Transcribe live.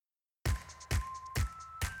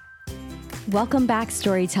Welcome back,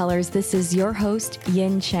 storytellers. This is your host,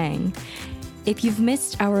 Yin Chang. If you've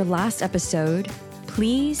missed our last episode,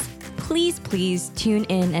 please tune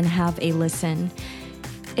in and have a listen.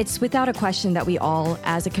 It's without a question that we all,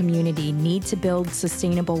 as a community, need to build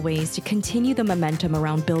sustainable ways to continue the momentum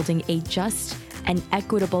around building a just and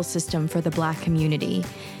equitable system for the Black community.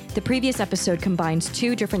 The previous episode combines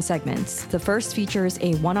two different segments. The first features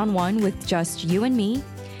a one-on-one with just you and me,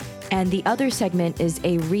 and the other segment is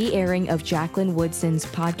a re-airing of Jacqueline Woodson's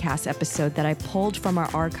podcast episode that I pulled from our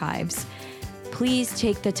archives. Please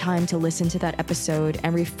take the time to listen to that episode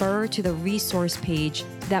and refer to the resource page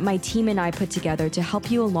that my team and I put together to help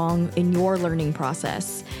you along in your learning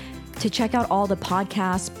process. To check out all the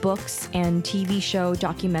podcasts, books, and TV show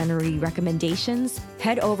documentary recommendations,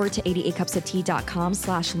 head over to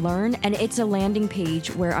 88cupsoftea.com/learn, and it's a landing page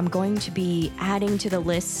where I'm going to be adding to the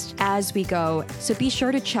list as we go. So be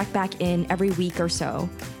sure to check back in every week or so.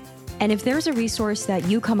 And if there's a resource that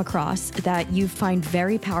you come across that you find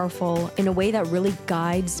very powerful in a way that really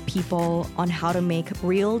guides people on how to make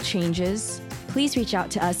real changes, please reach out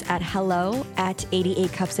to us at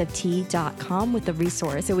hello@88cupsoftea.com with the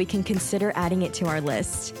resource so we can consider adding it to our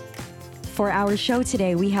list. For our show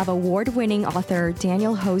today, we have award-winning author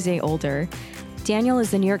Daniel Jose Older. Daniel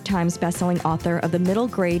is the New York Times bestselling author of the middle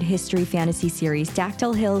grade history fantasy series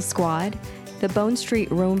Dactyl Hill Squad, the Bone Street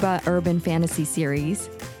Roomba urban fantasy series,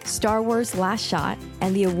 Star Wars Last Shot,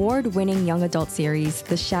 and the award-winning young adult series,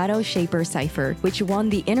 The Shadow Shaper Cipher, which won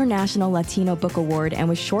the International Latino Book Award and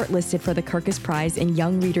was shortlisted for the Kirkus Prize in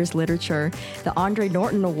Young Readers Literature, the Andre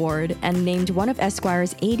Norton Award, and named one of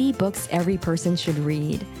Esquire's 80 books every person should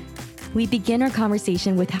read. We begin our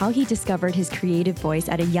conversation with how he discovered his creative voice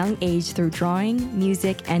at a young age through drawing,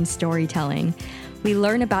 music, and storytelling. We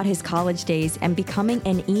learn about his college days and becoming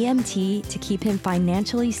an EMT to keep him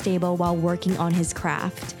financially stable while working on his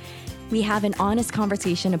craft. We have an honest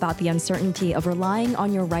conversation about the uncertainty of relying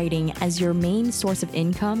on your writing as your main source of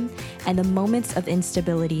income and the moments of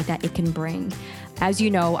instability that it can bring. As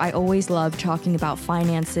you know, I always love talking about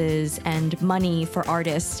finances and money for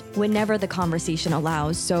artists whenever the conversation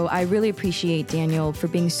allows, so I really appreciate Daniel for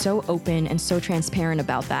being so open and so transparent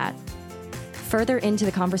about that. Further into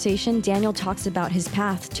the conversation, Daniel talks about his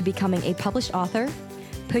path to becoming a published author,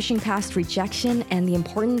 pushing past rejection, and the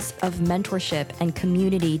importance of mentorship and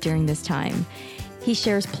community during this time. He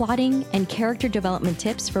shares plotting and character development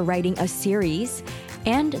tips for writing a series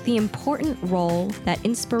and the important role that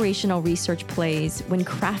inspirational research plays when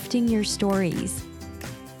crafting your stories.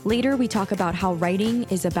 Later, we talk about how writing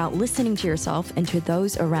is about listening to yourself and to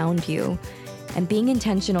those around you, and being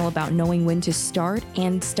intentional about knowing when to start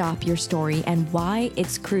and stop your story, and why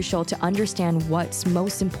it's crucial to understand what's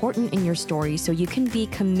most important in your story so you can be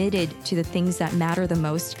committed to the things that matter the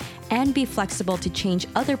most and be flexible to change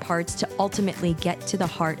other parts to ultimately get to the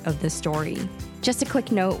heart of the story. Just a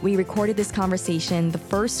quick note, we recorded this conversation the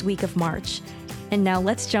first week of March. And now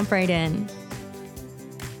let's jump right in.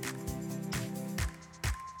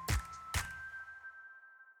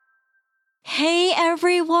 Hey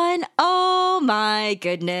everyone! Oh my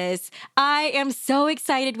goodness. I am so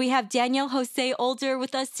excited. We have Daniel Jose Older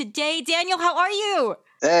with us today. Daniel, how are you?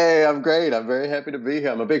 Hey, I'm great. I'm very happy to be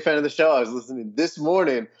here. I'm a big fan of the show. I was listening this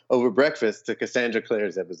morning over breakfast to Cassandra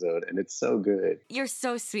Clare's episode, and it's so good. You're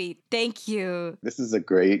so sweet. Thank you. This is a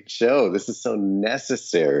great show. This is so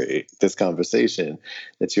necessary, this conversation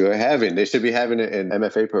that you are having. They should be having it in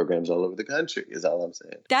MFA programs all over the country, is all I'm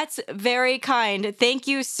saying. That's very kind. Thank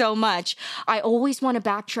you so much. I always want to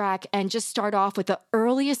backtrack and just start off with the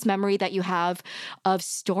earliest memory that you have of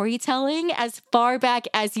storytelling as far back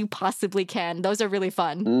as you possibly can. Those are really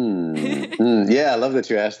fun. Yeah, I love that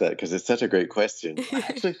you asked that because it's such a great question. I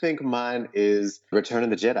actually think mine is Return of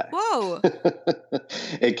the Jedi. Whoa.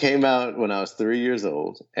 It came out when I was 3 years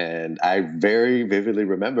old, and I very vividly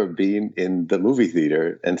remember being in the movie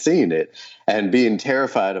theater and seeing it and being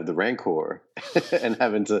terrified of the Rancor and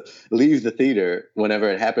having to leave the theater whenever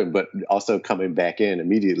it happened, but also coming back in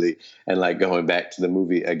immediately and like going back to the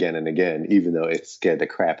movie again and again, even though it scared the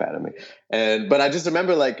crap out of me. But I just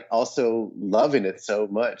remember like also loving it so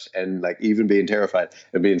much and like even being terrified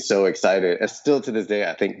and being so excited. And still to this day,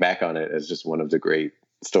 I think back on it as just one of the great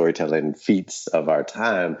storytelling feats of our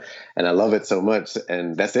time. And I love it so much.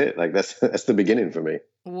 And that's it. Like that's the beginning for me.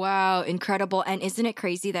 Wow. Incredible. And isn't it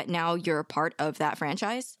crazy that now you're a part of that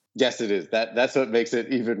franchise? Yes, it is. That's what makes it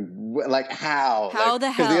even like how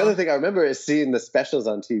the hell? Because the other thing I remember is seeing the specials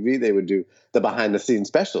on TV. They would do the behind the scenes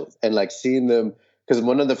specials and like seeing them. Because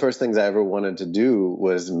one of the first things I ever wanted to do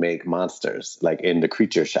was make monsters like in the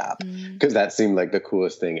creature shop because that seemed like the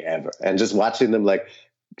coolest thing ever. And just watching them like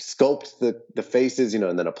sculpt the faces,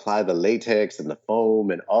 and then apply the latex and the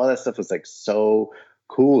foam and all that stuff was like so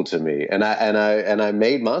cool to me. And I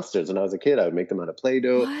made monsters when I was a kid. I would make them out of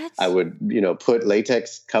Play-Doh. What? I would, put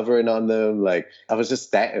latex covering on them. Like I was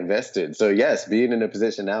just that invested. So yes, being in a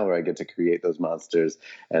position now where I get to create those monsters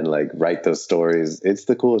and like write those stories, it's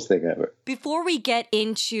the coolest thing ever. Before we get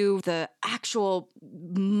into the actual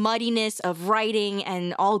muddiness of writing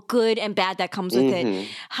and all good and bad that comes with it,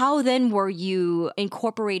 how then were you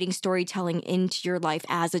incorporating storytelling into your life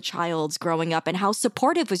as a child growing up, and how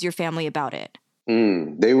supportive was your family about it?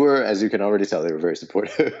 They were, as you can already tell, they were very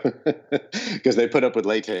supportive because they put up with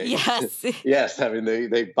latex. Yes. Yes. I mean,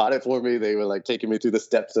 they bought it for me. They were like taking me through the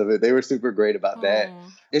steps of it. They were super great about that.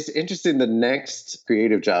 It's interesting. The next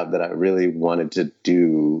creative job that I really wanted to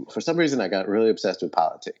do, for some reason, I got really obsessed with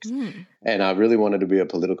politics and I really wanted to be a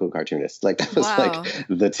political cartoonist. Like that was like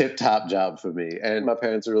the tip top job for me. And my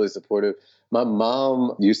parents were really supportive. My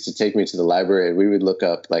mom used to take me to the library and we would look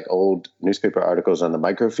up like old newspaper articles on the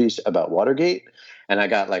microfiche about Watergate. And I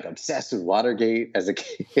got like obsessed with Watergate as a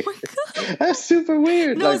kid. Oh that's super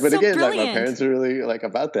weird. No, but so again, brilliant. like my parents were really like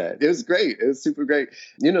about that. It was great. It was super great.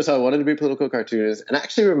 So I wanted to be a political cartoonist. And I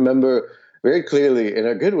actually remember very clearly in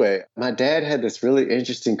a good way, my dad had this really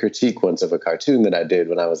interesting critique once of a cartoon that I did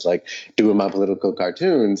when I was like doing my political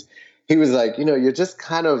cartoons. He was like, you're just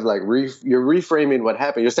kind of like, you're reframing what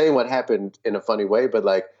happened. You're saying what happened in a funny way, but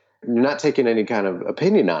like, you're not taking any kind of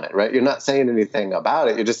opinion on it, right? You're not saying anything about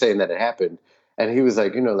it. You're just saying that it happened. And he was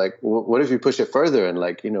like, like, what if you push it further and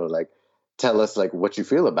like, like, tell us like what you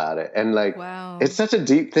feel about it. And like, It's such a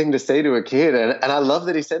deep thing to say to a kid. And I love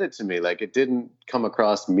that he said it to me. Like, it didn't come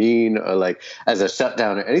across mean or like as a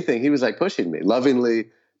shutdown or anything. He was like pushing me, lovingly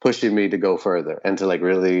pushing me to go further and to like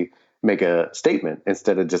really make a statement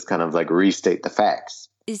instead of just kind of like restate the facts.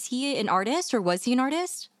 Is he an artist, or was he an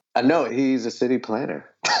artist? No, he's a city planner.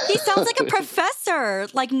 He sounds like a professor,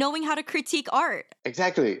 like knowing how to critique art.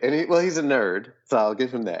 Exactly. And he's a nerd, so I'll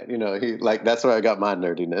give him that. He like that's where I got my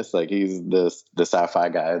nerdiness. Like he's the sci-fi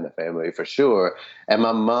guy in the family for sure. And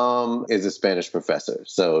my mom is a Spanish professor.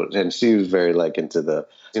 And she was very like into the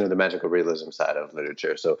the magical realism side of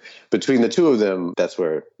literature. So between the two of them, that's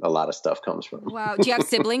where a lot of stuff comes from. Wow. Do you have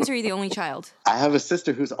siblings, or are you the only child? I have a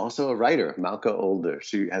sister who's also a writer, Malka Older.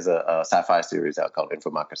 She has a sci-fi series out called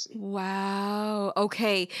Infomocracy. Wow.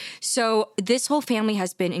 Okay. So this whole family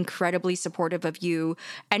has been incredibly supportive of you.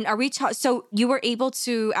 And are we so you were able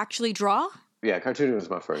to actually draw? Yeah, cartooning was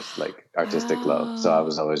my first like artistic love. So I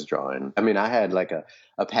was always drawing. I mean, I had like a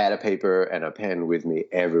pad of paper and a pen with me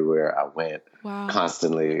everywhere I went. Wow.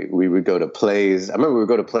 Constantly. We would go to plays. I remember we would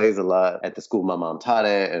go to plays a lot at the school my mom taught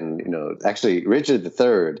at. And, actually Richard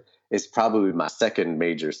III is probably my second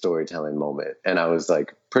major storytelling moment. And I was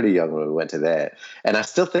like pretty young when we went to that. And I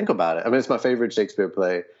still think about it. I mean, it's my favorite Shakespeare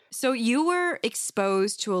play. So you were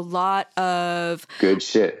exposed to a lot of good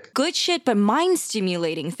shit, but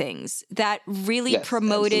mind-stimulating things that really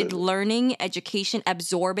promoted absolutely. Learning, education,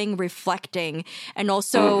 absorbing, reflecting, and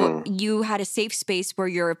also you had a safe space where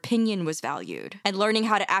your opinion was valued and learning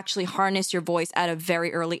how to actually harness your voice at a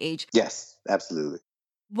very early age. Yes, absolutely.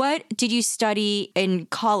 What did you study in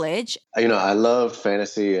college? I loved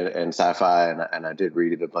fantasy and sci-fi, and I did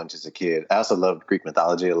read it a bunch as a kid. I also loved Greek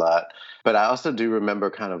mythology a lot. But I also do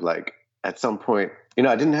remember kind of like at some point,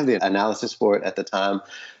 I didn't have the analysis for it at the time,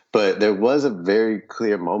 but there was a very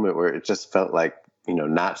clear moment where it just felt like,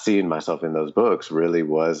 not seeing myself in those books really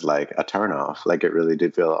was like a turnoff. Like it really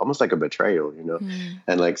did feel almost like a betrayal,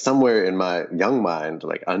 And like somewhere in my young mind,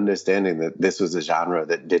 like understanding that this was a genre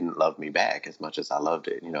that didn't love me back as much as I loved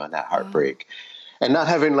it, and that heartbreak. And not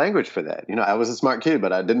having language for that. I was a smart kid,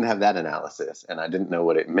 but I didn't have that analysis and I didn't know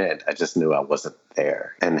what it meant. I just knew I wasn't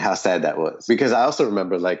there, and how sad that was. Because I also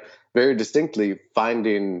remember like very distinctly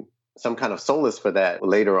finding some kind of solace for that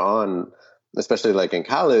later on, especially like in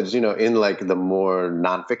college, in like the more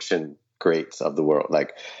nonfiction greats of the world,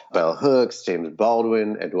 like Bell Hooks, James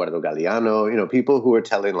Baldwin, Eduardo Galeano, people who are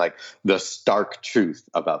telling like the stark truth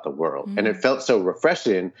about the world. And it felt so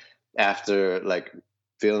refreshing after like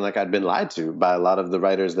feeling like I'd been lied to by a lot of the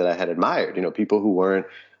writers that I had admired, people who weren't,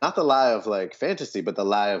 not the lie of like fantasy, but the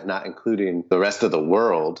lie of not including the rest of the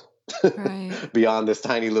world beyond this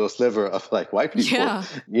tiny little sliver of like white people. Yeah.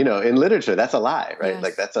 In literature, that's a lie, right? Yes.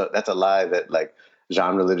 Like that's a lie that like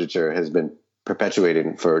genre literature has been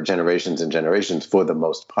perpetuating for generations and generations for the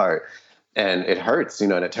most part. And it hurts,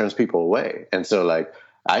 and it turns people away. And so like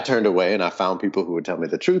I turned away and I found people who would tell me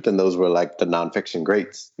the truth. And those were like the nonfiction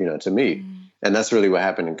greats, to me. And that's really what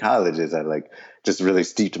happened in college is I like just really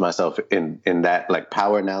steeped myself in that like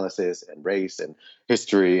power analysis and race and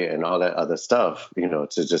history and all that other stuff, to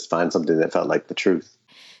just find something that felt like the truth.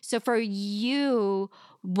 So for you,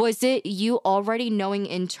 was it you already knowing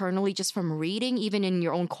internally just from reading, even in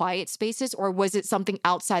your own quiet spaces, or was it something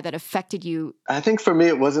outside that affected you? I think for me,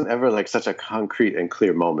 it wasn't ever like such a concrete and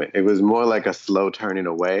clear moment. It was more like a slow turning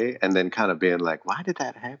away and then kind of being like, why did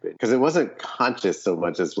that happen? Because it wasn't conscious so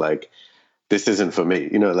much as like, this isn't for me.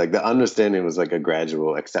 Like the understanding was like a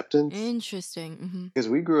gradual acceptance. Interesting. Mm-hmm. Because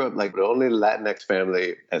we grew up like the only Latinx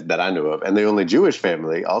family that I knew of, and the only Jewish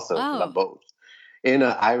family also, because I'm both, in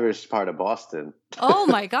an Irish part of Boston. Oh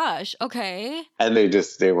my gosh. Okay. And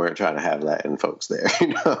they weren't trying to have Latin folks there,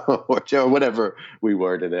 or whatever we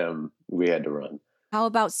were to them, we had to run. How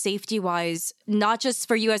about safety wise, not just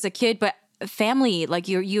for you as a kid, but family, like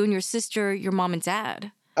you and your sister, your mom and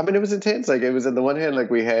dad? I mean, it was intense. Like, it was on the one hand, like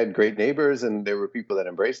we had great neighbors and there were people that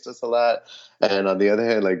embraced us a lot. And on the other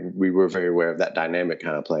hand, like we were very aware of that dynamic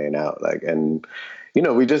kind of playing out. Like, and,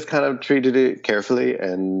 we just kind of treated it carefully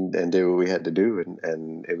and did what we had to do.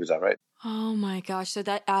 And it was all right. Oh my gosh. So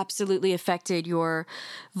that absolutely affected your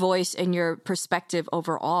voice and your perspective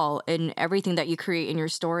overall and everything that you create in your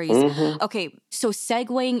stories. Mm-hmm. Okay. So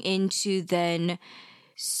segueing into then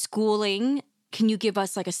schooling, can you give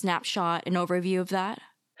us like a snapshot, an overview of that?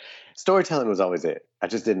 Storytelling was always it. I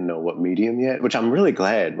just didn't know what medium yet, which I'm really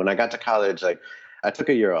glad. When I got to college, like I took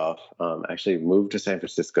a year off, actually moved to San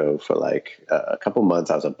Francisco for like a couple months.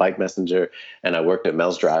 I was a bike messenger and I worked at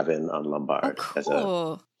Mel's Drive-In on Lombard as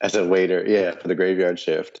a waiter. Yeah. For the graveyard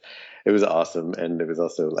shift. It was awesome. And it was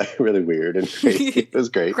also like really weird and crazy. It was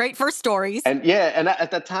great. Great for stories. And yeah. And at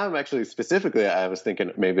that time, actually, specifically, I was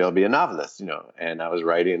thinking maybe I'll be a novelist, and I was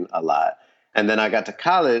writing a lot. And then I got to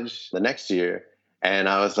college the next year. And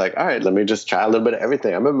I was like, all right, let me just try a little bit of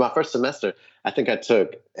everything. I remember my first semester, I think I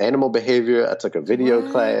took animal behavior. I took a video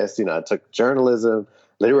class. I took journalism,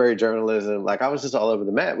 literary journalism. Like I was just all over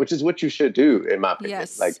the map, which is what you should do, in my opinion.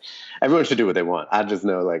 Yes. Like everyone should do what they want. I just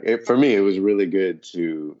know for me, it was really good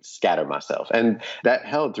to scatter myself. And that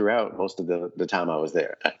held throughout most of the time I was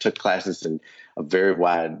there. I took classes in a very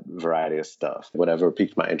wide variety of stuff. Whatever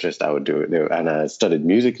piqued my interest, I would do it. And I studied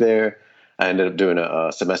music there. I ended up doing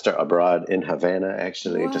a semester abroad in Havana,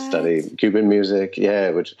 actually, to study Cuban music.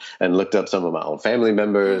 Yeah, and looked up some of my own family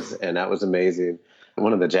members, and that was amazing.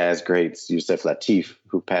 One of the jazz greats, Yusef Lateef,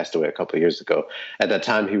 who passed away a couple of years ago, at that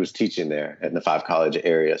time he was teaching there in the Five College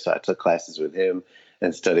area. So I took classes with him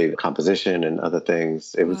and studied composition and other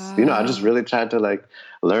things. It was, I just really tried to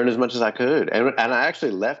learn as much as I could. And I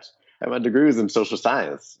actually left my degree was in social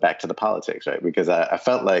science back to the politics, right? Because I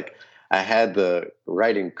felt like I had the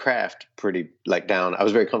writing craft pretty down. I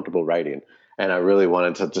was very comfortable writing, and I really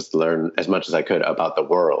wanted to just learn as much as I could about the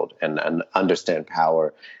world and understand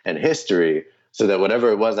power and history, so that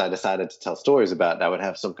whatever it was I decided to tell stories about, I would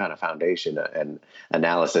have some kind of foundation and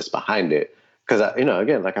analysis behind it. Because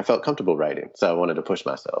I felt comfortable writing, so I wanted to push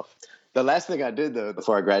myself. The last thing I did, though,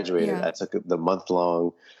 before I graduated, I took the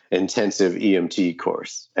month-long intensive EMT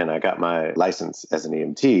course, and I got my license as an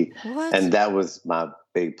EMT. What? And that was my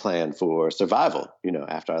big plan for survival,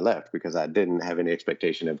 after I left, because I didn't have any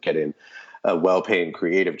expectation of getting a well-paying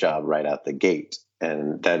creative job right out the gate.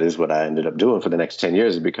 And that is what I ended up doing for the next 10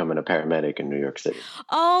 years, becoming a paramedic in New York City.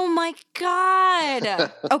 Oh, my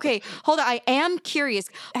God. Okay, hold on. I am curious.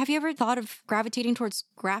 Have you ever thought of gravitating towards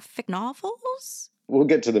graphic novels? We'll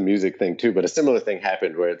get to the music thing, too. But a similar thing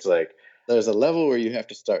happened where it's like there's a level where you have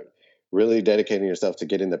to start really dedicating yourself to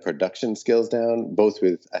getting the production skills down, both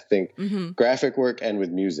with, I think, graphic work and with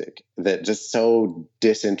music, that just so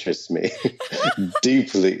disinterests me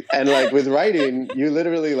deeply. And with writing, you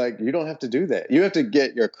literally you don't have to do that. You have to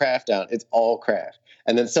get your craft down. It's all craft.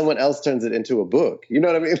 And then someone else turns it into a book. You know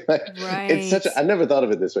what I mean? Right. It's I never thought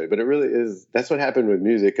of it this way, but it really is. That's what happened with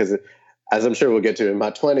music, because as I'm sure we'll get to, in my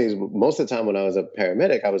 20s, most of the time when I was a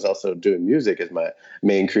paramedic, I was also doing music as my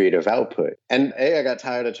main creative output. And A, I got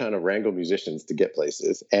tired of trying to wrangle musicians to get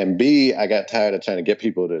places. And B, I got tired of trying to get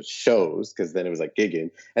people to shows, because then it was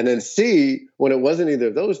gigging. And then C, when it wasn't either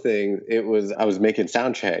of those things, I was making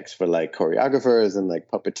soundtracks for choreographers and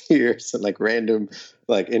puppeteers and random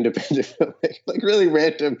independent filmmaking, really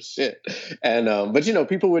random shit. And but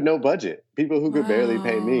people with no budget, people who could barely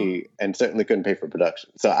pay me and certainly couldn't pay for production.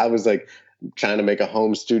 So I was trying to make a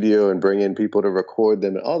home studio and bring in people to record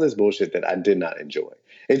them and all this bullshit that I did not enjoy.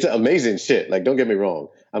 It's amazing shit. Don't get me wrong.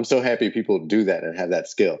 I'm so happy people do that and have that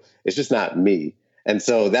skill. It's just not me. And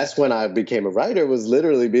so that's when I became a writer, was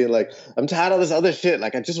literally being I'm tired of this other shit. I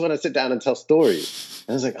just want to sit down and tell stories.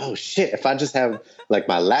 And I was oh shit, if I just have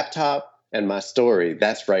my laptop and my story,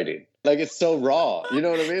 that's writing. Like, it's so raw. You know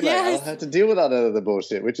what I mean? Like, I Yes. don't have to deal with all that other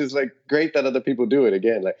bullshit, which is like great that other people do it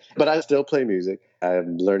again. Like, but I still play music.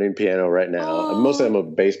 I'm learning piano right now. Mostly I'm a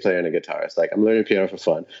bass player and a guitarist. Like, I'm learning piano for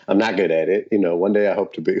fun. I'm not good at it. You know, one day I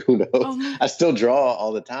hope to be, who knows? I still draw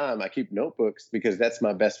all the time. I keep notebooks because that's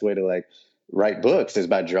my best way to like write books, is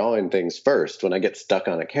by drawing things first. When I get stuck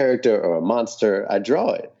on a character or a monster, I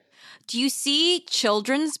draw it. Do you see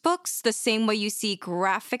children's books the same way you see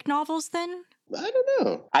graphic novels then? I don't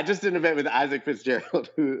know. I just did an event with Isaac Fitzgerald,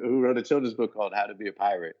 who wrote a children's book called How to Be a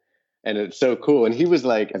Pirate. And it's so cool. And he was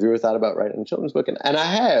like, have you ever thought about writing a children's book? And I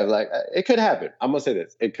have. Like, it could happen. I'm going to say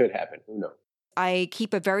this. It could happen. Who knows? I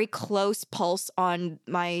keep a very close pulse on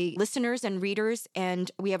my listeners and readers, and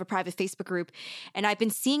we have a private Facebook group. And I've been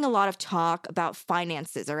seeing a lot of talk about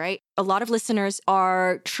finances, all right? A lot of listeners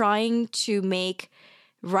are trying to make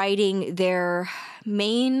writing their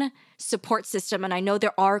main support system. And I know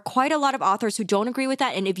there are quite a lot of authors who don't agree with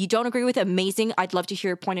that. And if you don't agree with it, amazing. I'd love to hear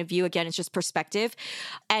your point of view. Again, it's just perspective.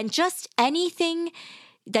 And just anything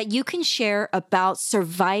that you can share about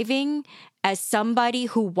surviving as somebody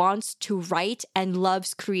who wants to write and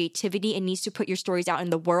loves creativity and needs to put your stories out in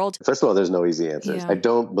the world. First of all, there's no easy answers. I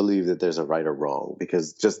don't believe that there's a right or wrong,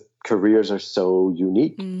 because just careers are so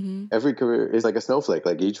unique. Every career is like a snowflake.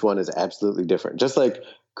 Like, each one is absolutely different. Just like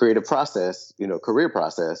creative process, you know, career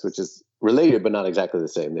process, which is related but not exactly the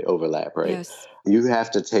same. They overlap, right? Yes. You have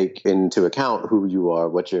to take into account who you are,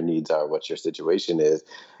 what your needs are, what your situation is.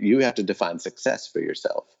 You have to define success for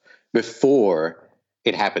yourself before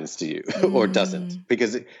it happens to you or doesn't,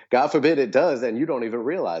 because God forbid it does, and you don't even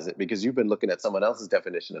realize it because you've been looking at someone else's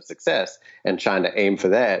definition of success and trying to aim for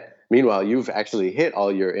that. Meanwhile, you've actually hit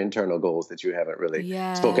all your internal goals that you haven't really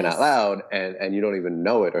spoken out loud, and you don't even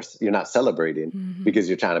know it, or you're not celebrating because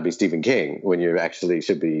you're trying to be Stephen King when you actually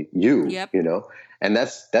should be you, you know? And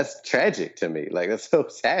that's tragic to me. Like, that's so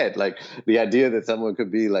sad. Like, the idea that someone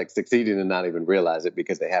could be like succeeding and not even realize it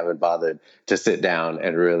because they haven't bothered to sit down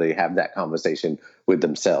and really have that conversation with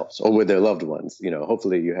themselves or with their loved ones. You know,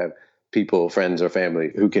 hopefully you have people, friends or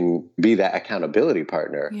family who can be that accountability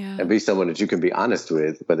partner and be someone that you can be honest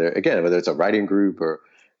with, whether it's a writing group or,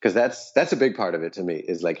 because that's a big part of it to me,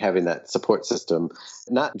 is like having that support system,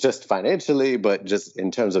 not just financially, but just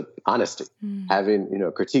in terms of honesty, having, you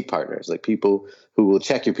know, critique partners, like people who will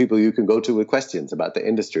check you, people you can go to with questions about the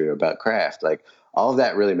industry or about craft. Like, all of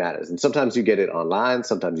that really matters. And sometimes you get it online.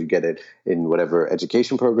 Sometimes you get it in whatever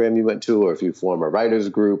education program you went to, or if you form a writers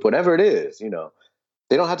group, whatever it is, you know,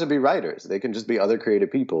 they don't have to be writers. They can just be other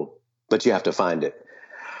creative people, but you have to find it.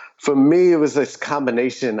 For me, it was this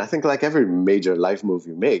combination. I think like every major life move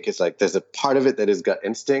you make, it's like there's a part of it that is gut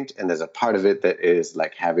instinct, and there's a part of it that is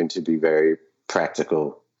like having to be very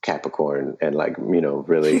practical Capricorn and like, you know,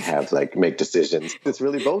 really have like make decisions. It's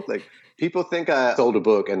really both. Like, people think I sold a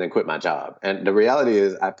book and then quit my job. And the reality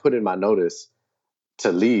is I put in my notice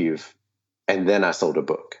to leave, and then I sold a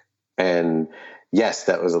book. And yes,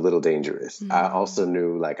 that was a little dangerous. I also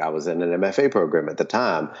knew, like, I was in an MFA program at the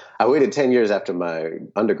time. I waited 10 years after my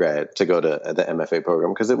undergrad to go to the MFA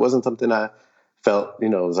program because it wasn't something I felt, you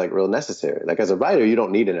know, was like real necessary. Like, as a writer, you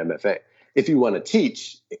don't need an MFA. If you want to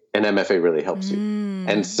teach, an MFA really helps you.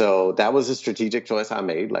 And so that was a strategic choice I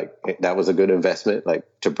made. Like, that was a good investment, like,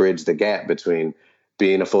 to bridge the gap between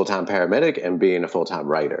being a full-time paramedic and being a full-time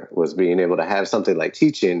writer, was being able to have something like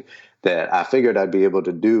teaching that I figured I'd be able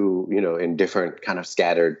to do, you know, in different kind of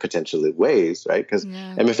scattered potentially ways, right? Because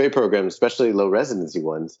MFA programs, especially low residency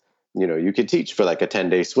ones, you know, you could teach for like a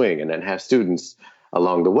 10-day swing and then have students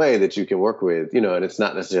along the way that you can work with, you know, and it's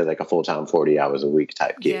not necessarily like a full-time 40 hours a week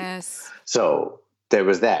type gig. So there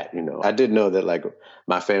was that, you know. I did know that like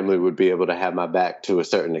my family would be able to have my back to a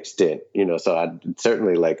certain extent, you know, so I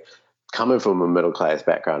certainly, like, coming from a middle-class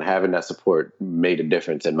background, having that support made a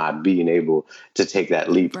difference in my being able to take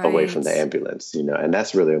that leap away from the ambulance, you know, and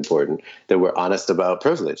that's really important, that we're honest about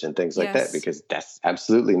privilege and things like that, because that's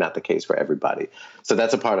absolutely not the case for everybody. So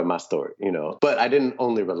that's a part of my story, you know, but I didn't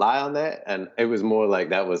only rely on that. And it was more like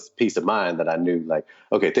that was peace of mind, that I knew, like,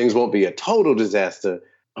 okay, things won't be a total disaster,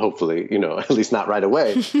 hopefully, you know, at least not right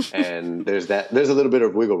away. And there's a little bit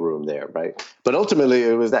of wiggle room there, right? But ultimately,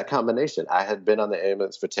 it was that combination. I had been on the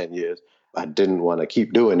ambulance for 10 years. I didn't want to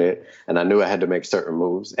keep doing it, and I knew I had to make certain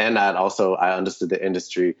moves. And I understood the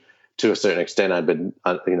industry to a certain extent. I'd been,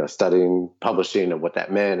 you know, studying publishing and what that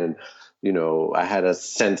meant. And, you know, I had a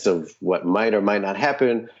sense of what might or might not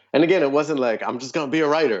happen. And again, it wasn't like, I'm just going to be a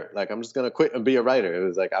writer. Like, I'm just going to quit and be a writer. It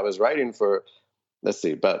was like, I was writing for,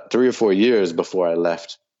 about 3 or 4 years before I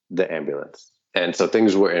left the ambulance. And so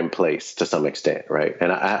things were in place to some extent, right?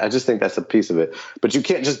 And I just think that's a piece of it. But you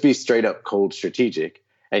can't just be straight up cold strategic,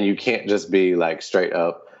 and you can't just be like straight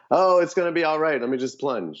up, oh, it's going to be all right. Let me just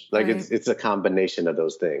plunge. Like Right. it's a combination of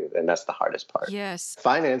those things. And that's the hardest part. Yes.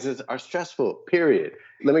 Finances are stressful, period.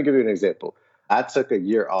 Let me give you an example. I took a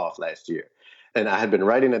year off last year and I had been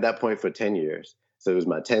writing at that point for 10 years. So it was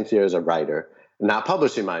my 10th year as a writer, not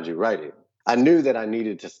publishing, mind you, writing. I knew that I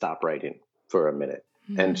needed to stop writing for a minute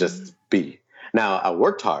and just be. Now I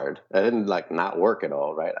worked hard. I didn't not work at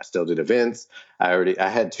all, right? I still did events. I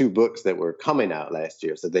had 2 books that were coming out last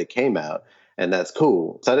year. So they came out and that's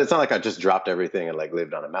cool. So it's not like I just dropped everything and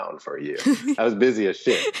lived on a mountain for a year. I was busy as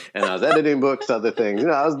shit and I was editing books, other things,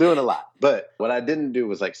 I was doing a lot. But what I didn't do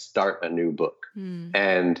was start a new book.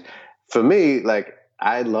 And for me,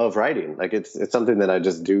 I love writing. It's something that I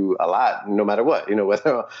just do a lot, no matter what.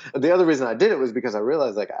 Whether the other reason I did it was because I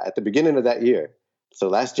realized at the beginning of that year, so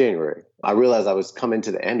last January, I realized I was coming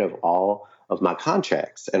to the end of all of my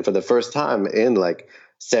contracts. And for the first time in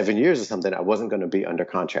 7 years or something, I wasn't going to be under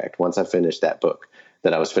contract once I finished that book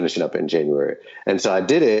that I was finishing up in January. And so I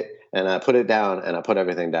did it and I put it down and I put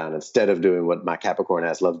everything down instead of doing what my Capricorn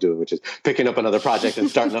ass loves doing, which is picking up another project and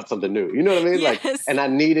starting up something new. You know what I mean? Yes. And I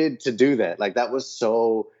needed to do that. That was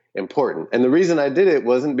so important. And the reason I did it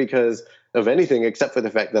wasn't because of anything except for the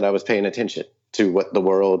fact that I was paying attention to what the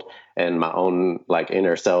world and my own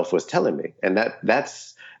inner self was telling me. And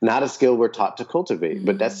that's not a skill we're taught to cultivate,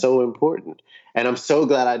 but that's so important. And I'm so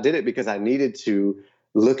glad I did it because I needed to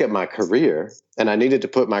look at my career and I needed to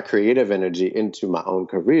put my creative energy into my own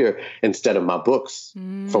career instead of my books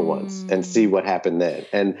for once and see what happened then.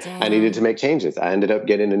 And I needed to make changes. I ended up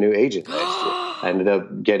getting a new agent last year. I ended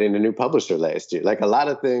up getting a new publisher last year. A lot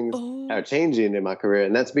of things are changing in my career.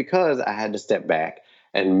 And that's because I had to step back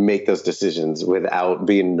and make those decisions without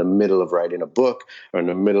being in the middle of writing a book or in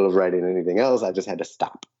the middle of writing anything else. I just had to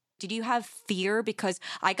stop. Did you have fear? Because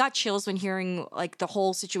I got chills when hearing the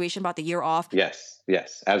whole situation about the year off.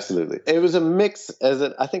 Yes, absolutely. It was a mix, as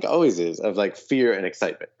it I think always is, of fear and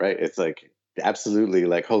excitement, right? It's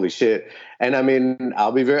absolutely holy shit. And I mean,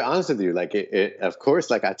 I'll be very honest with you. It of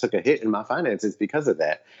course, I took a hit in my finances because of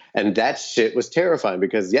that. And that shit was terrifying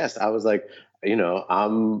because yes, I was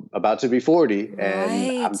I'm about to be 40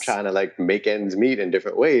 and I'm trying to make ends meet in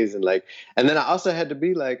different ways. And then I also had to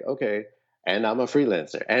be okay, and I'm a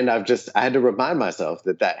freelancer. And I had to remind myself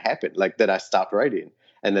that happened, that I stopped writing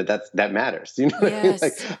and that matters. You know what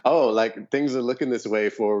I mean? Things are looking this way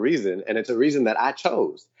for a reason. And it's a reason that I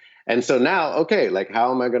chose. And so now, okay,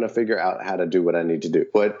 how am I going to figure out how to do what I need to do?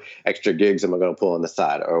 What extra gigs am I going to pull on the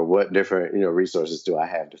side? Or what different, resources do I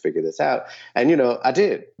have to figure this out? And, I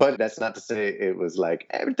did. But that's not to say it was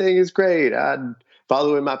everything is great. I'm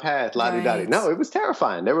following my path, la-di-da-di. No, it was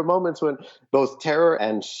terrifying. There were moments when both terror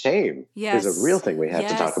and shame is a real thing we have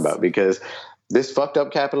to talk about because this fucked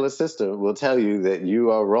up capitalist system will tell you that you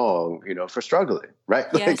are wrong, for struggling, right?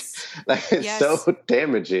 Yes. It's so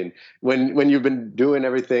damaging when you've been doing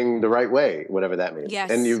everything the right way, whatever that means. Yes.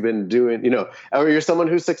 And you've been doing, or you're someone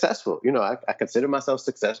who's successful. I consider myself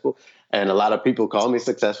successful and a lot of people call me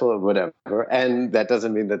successful or whatever. And that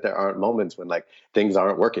doesn't mean that there aren't moments when things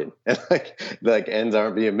aren't working and ends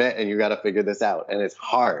aren't being met and you got to figure this out. And it's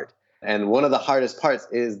hard. And one of the hardest parts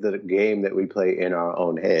is the game that we play in our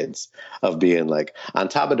own heads of being on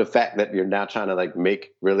top of the fact that you're now trying to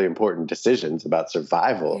make really important decisions about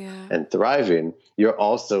survival and thriving, you're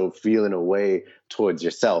also feeling a way towards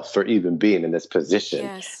yourself for even being in this position.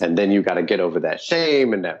 Yes. And then you got to get over that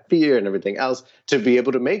shame and that fear and everything else to be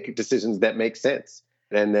able to make decisions that make sense.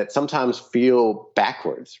 And that sometimes feel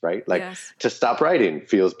backwards, right? To stop writing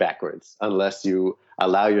feels backwards unless you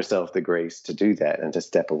allow yourself the grace to do that and to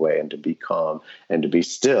step away and to be calm and to be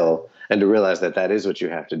still and to realize that is what you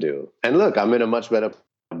have to do. And look, I'm in a much better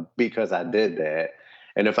place because I did that.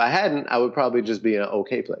 And if I hadn't, I would probably just be in an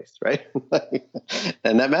okay place, right?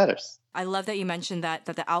 And that matters. I love that you mentioned that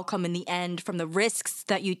the outcome in the end from the risks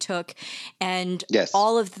that you took and yes.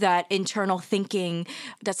 all of that internal thinking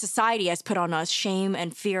that society has put on us, shame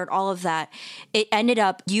and fear and all of that, it ended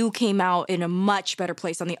up, you came out in a much better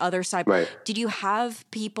place on the other side. Right. Did you have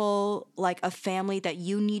people a family that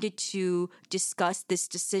you needed to discuss this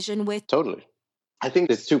decision with? Totally. I think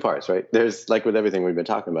there's 2 parts, right? There's with everything we've been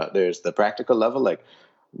talking about, there's the practical level,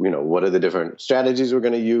 what are the different strategies we're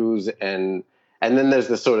going to use? And then there's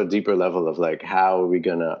the sort of deeper level of how are we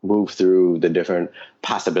going to move through the different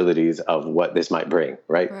possibilities of what this might bring,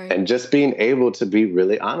 right? And just being able to be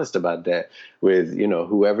really honest about that with,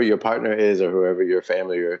 whoever your partner is or whoever your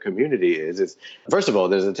family or community is first of all,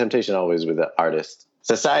 there's a temptation always with the artist.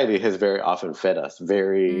 Society has very often fed us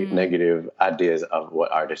very negative ideas of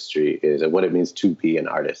what artistry is and what it means to be an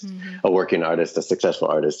artist, a working artist, a successful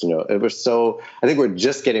artist. I think we're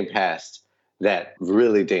just getting past that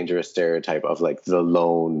really dangerous stereotype of like the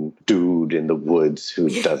lone dude in the woods who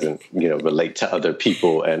doesn't, relate to other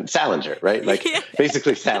people, and Salinger, right? Like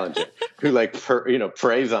basically Salinger, who like,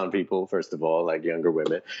 preys on people, first of all, like younger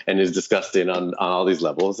women, and is disgusting on all these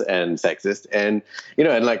levels and sexist, and,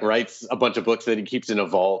 and like writes a bunch of books that he keeps in a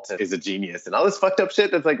vault and is a genius and all this fucked up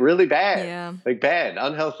shit that's like really bad, like bad,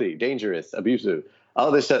 unhealthy, dangerous, abusive,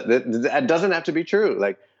 all this stuff that doesn't have to be true.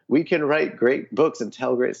 Like, we can write great books and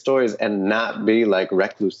tell great stories and not be like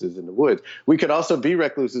recluses in the woods. We could also be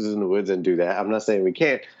recluses in the woods and do that. I'm not saying we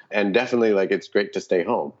can't. And definitely, like, it's great to stay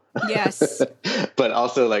home. Yes. But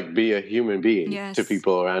also, like, be a human being to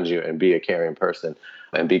people around you and be a caring person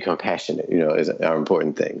and be compassionate, are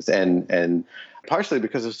important things. And partially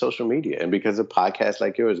because of social media and because of podcasts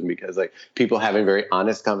like yours and because, like, people having very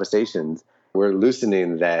honest conversations. We're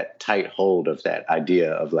loosening that tight hold of that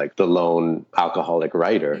idea of like the lone alcoholic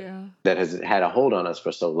writer that has had a hold on us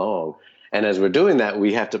for so long. And as we're doing that,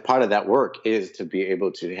 part of that work is to be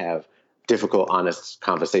able to have difficult, honest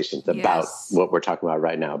conversations about what we're talking about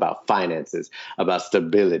right now, about finances, about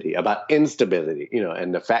stability, about instability,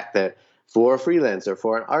 and the fact that for a freelancer,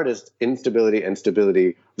 for an artist, instability and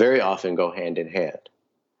stability very often go hand in hand.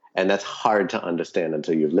 And that's hard to understand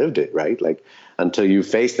until you've lived it, right? Like, until you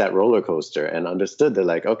face that roller coaster and understood that,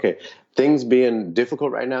 like, okay, things being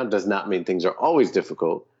difficult right now does not mean things are always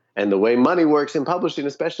difficult. And the way money works in publishing,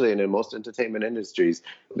 especially, and in most entertainment industries,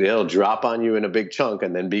 they'll drop on you in a big chunk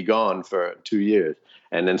and then be gone for 2 years.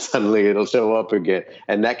 And then suddenly it'll show up again.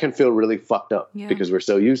 And that can feel really fucked up because we're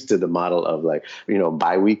so used to the model of like,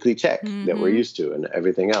 biweekly check that we're used to and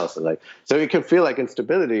everything else. And like, so it can feel like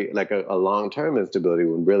instability, like a long-term instability,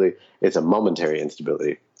 when really it's a momentary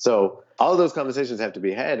instability. So all of those conversations have to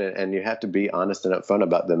be had, and you have to be honest and upfront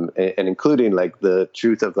about them, and including like the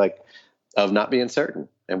truth of not being certain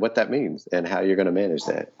and what that means and how you're going to manage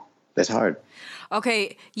that. That's hard.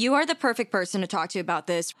 Okay. You are the perfect person to talk to about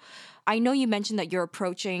this. I know you mentioned that you're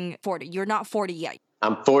approaching 40. You're not 40 yet.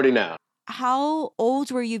 I'm 40 now. How old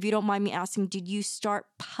were you, if you don't mind me asking, did you start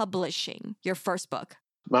publishing your first book?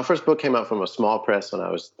 My first book came out from a small press when I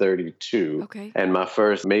was 32. Okay. And my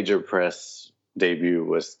first major press debut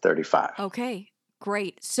was 35. Okay.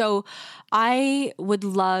 Great. So I would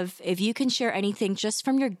love if you can share anything just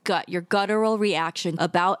from your guttural reaction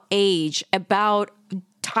about age, about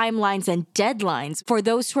timelines and deadlines for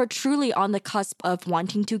those who are truly on the cusp of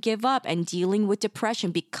wanting to give up and dealing with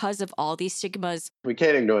depression because of all these stigmas. We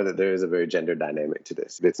can't ignore that there is a very gender dynamic to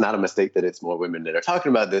this. It's not a mistake that it's more women that are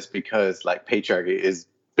talking about this, because like patriarchy is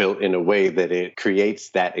built in a way that it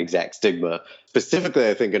creates that exact stigma, specifically,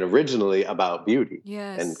 I think, and originally about beauty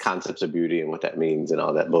and concepts of beauty and what that means and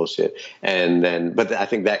all that bullshit. But I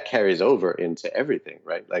think that carries over into everything,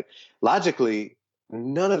 right? Like, logically,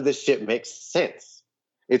 none of this shit makes sense.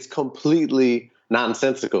 It's completely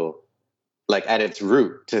nonsensical, like at its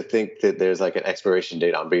root, to think that there's like an expiration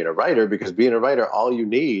date on being a writer, because being a writer, all you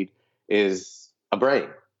need is a brain.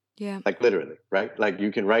 Yeah. Like literally, right? Like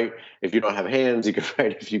you can write if you don't have hands, you can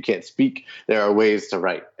write if you can't speak. There are ways to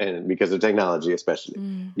write. And because of technology, especially,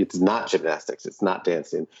 it's not gymnastics, it's not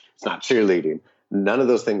dancing, it's not cheerleading. None of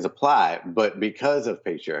those things apply. But because of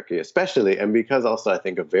patriarchy, especially, and because also I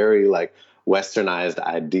think of very like westernized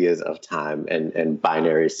ideas of time and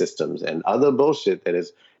binary systems and other bullshit that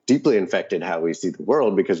has deeply infected how we see the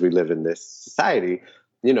world, because we live in this society,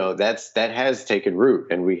 that has taken root.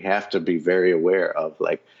 And we have to be very aware of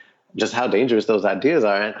like just how dangerous those ideas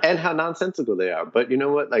are and how nonsensical they are. But you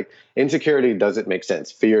know what? Like, insecurity doesn't make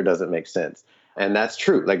sense. Fear doesn't make sense. And that's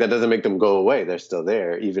true. Like, that doesn't make them go away. They're still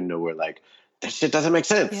there, even though we're like, that shit doesn't make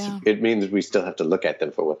sense. Yeah. It means we still have to look at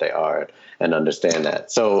them for what they are and understand that.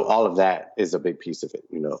 So all of that is a big piece of it,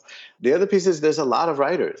 The other piece is there's a lot of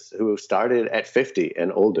writers who started at 50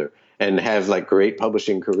 and older and have like great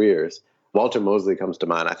publishing careers. Walter Mosley comes to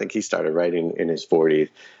mind. I think he started writing in his 40s,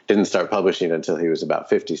 didn't start publishing until he was about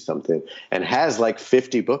 50 something, and has like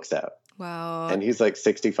 50 books out. Wow. And he's like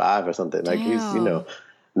 65 or something. Damn. Like he's,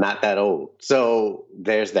 not that old. So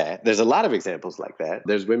there's that. There's a lot of examples like that.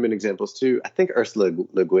 There's women examples too. I think Ursula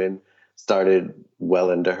Le Guin started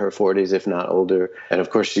well into her 40s, if not older. And of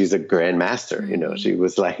course, she's a grandmaster. She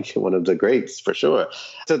was like one of the greats for sure.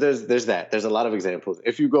 So there's that. There's a lot of examples.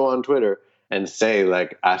 If you go on Twitter and say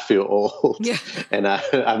like, I feel old and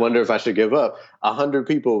I wonder if I should give up, 100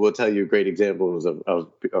 people will tell you great examples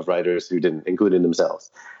of writers who didn't, including themselves.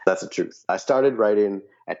 That's the truth. I started writing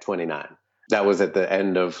at 29. That was at the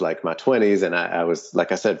end of like my 20s. And I was,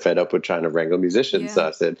 like I said, fed up with trying to wrangle musicians. Yeah. So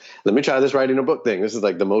I said, let me try this writing a book thing. This is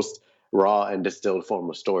like the most raw and distilled form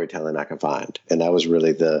of storytelling I can find. And that was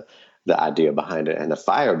really the the idea behind it and the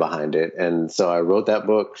fire behind it. And so I wrote that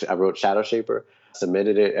book. I wrote Shadow Shaper,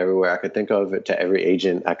 submitted it everywhere I could think of, it to every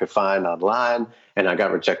agent I could find online, and I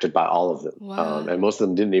got rejected by all of them. Wow. And most of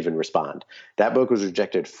them didn't even respond. That book was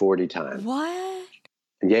rejected 40 times. What?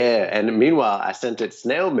 Yeah. And meanwhile, I sent it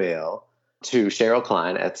snail mail to Cheryl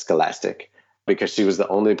Klein at Scholastic, because she was the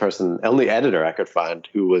only editor I could find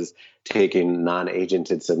who was taking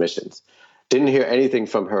non-agented submissions. Didn't hear anything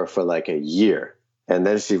from her for like a year. And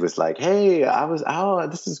then she was like, hey,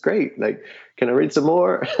 this is great. Like, can I read some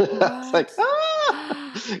more? I was like,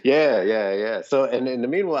 yeah. So, and in the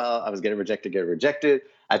meanwhile, I was getting rejected.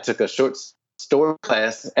 I took a short story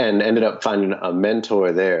class and ended up finding a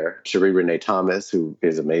mentor there, Cherie Renee Thomas, who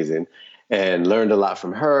is amazing, and learned a lot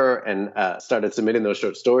from her, and started submitting those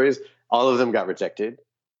short stories. All of them got rejected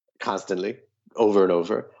constantly, over and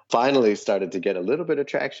over. Finally started to get a little bit of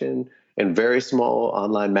traction in very small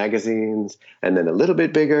online magazines, and then a little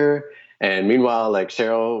bit bigger. And meanwhile, like,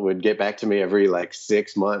 Cheryl would get back to me every like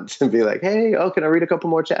 6 months and be like, hey, can I read a couple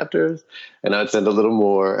more chapters? And I'd send a little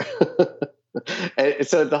more. And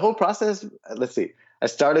so the whole process, let's see, I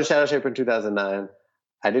started Shadow Shaper in 2009.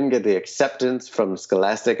 I didn't get the acceptance from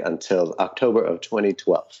Scholastic until October of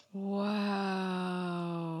 2012.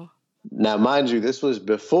 Wow. Now, mind you, this was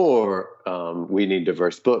before We Need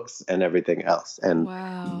Diverse Books and everything else. And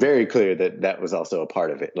very clear that was also a part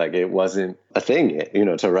of it. Like, it wasn't a thing yet,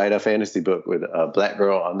 to write a fantasy book with a Black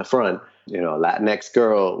girl on the front, a Latinx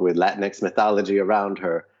girl with Latinx mythology around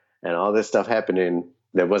her and all this stuff happening.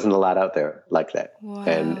 There wasn't a lot out there like that. Wow.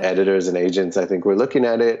 And editors and agents, I think, were looking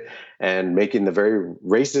at it and making the very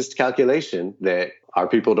racist calculation that our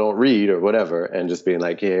people don't read or whatever, and just being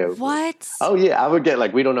like, yeah. What? Oh, yeah, I would get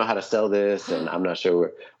like, we don't know how to sell this, and I'm not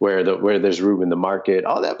sure where there's room in the market.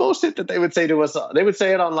 All that bullshit that they would say to us, they would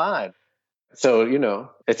say it online. So,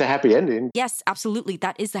 it's a happy ending. Yes, absolutely.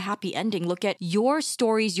 That is the happy ending. Look at your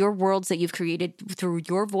stories, your worlds that you've created through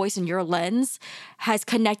your voice and your lens has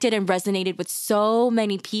connected and resonated with so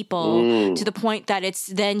many people to the point that it's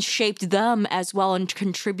then shaped them as well and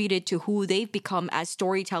contributed to who they've become as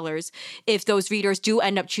storytellers, if those readers do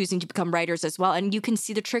end up choosing to become writers as well. And you can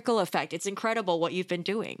see the trickle effect. It's incredible what you've been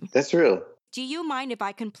doing. That's real. Do you mind if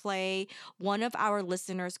I can play one of our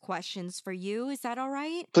listeners' questions for you? Is that all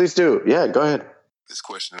right? Please do. Yeah, go ahead. This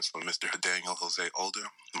question is from Mr. Daniel Jose Older.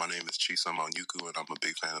 My name is Chisom Onyuku, and I'm a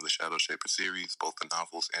big fan of the Shadow Shaper series, both the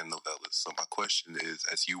novels and novellas. So my question is,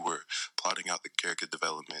 as you were plotting out the character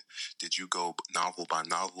development, did you go novel by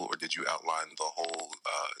novel, or did you outline the whole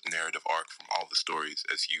narrative arc from all the stories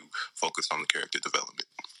as you focused on the character development?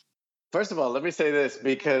 First of all, let me say this,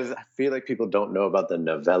 because I feel like people don't know about the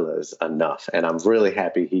novellas enough, and I'm really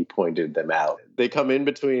happy he pointed them out. They come in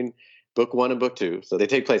between book 1 and book 2. So they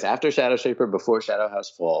take place after Shadow Shaper, before Shadow House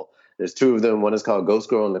Fall. There's 2 of them. One is called Ghost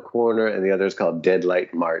Girl in the Corner, and the other is called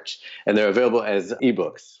Deadlight March. And they're available as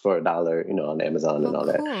ebooks for $1, on Amazon and all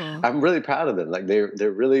that. I'm really proud of them. Like, they're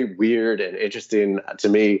really weird and interesting to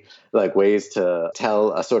me, like ways to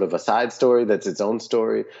tell a sort of a side story that's its own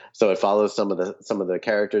story. So it follows some of the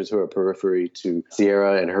characters who are periphery to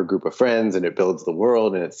Sierra and her group of friends, and it builds the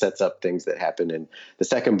world, and it sets up things that happen in the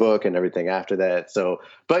second book and everything after that. So,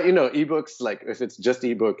 but ebooks, like, if it's just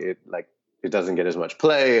ebook, it doesn't get as much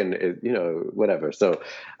play, and whatever. So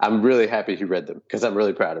I'm really happy he read them, because I'm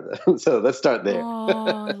really proud of them. So let's start there.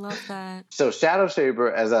 Oh, I love that. So Shadow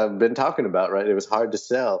Shaper, as I've been talking about, right, it was hard to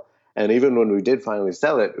sell. And even when we did finally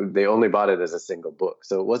sell it, they only bought it as a single book.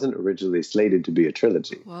 So it wasn't originally slated to be a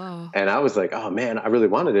trilogy. Wow. And I was like, oh man, I really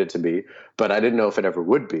wanted it to be, but I didn't know if it ever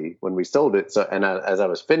would be when we sold it. So, as I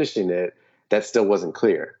was finishing it, that still wasn't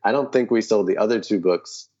clear. I don't think we sold the other 2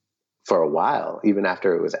 books for a while, even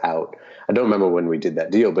after it was out. I don't remember when we did that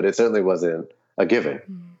deal, but it certainly wasn't a given.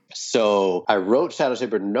 So I wrote Shadow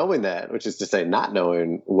Shaper knowing that, which is to say not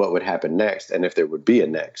knowing what would happen next and if there would be a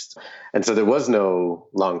next. And so there was no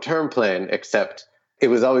long-term plan, except it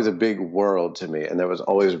was always a big world to me, and there was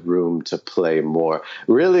always room to play more.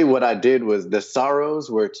 Really what I did was, the sorrows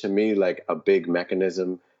were to me like a big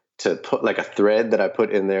mechanism to put, like a thread that I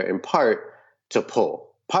put in there, in part to pull.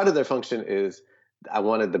 Part of their function is, I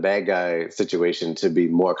wanted the bad guy situation to be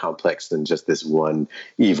more complex than just this one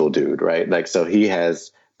evil dude, right? Like, so he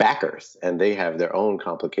has backers, and they have their own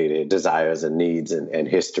complicated desires and needs and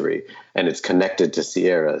history, and it's connected to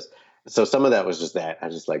Sierra's. So some of that was just that. I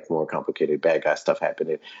just liked more complicated bad guy stuff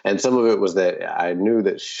happening. And some of it was that I knew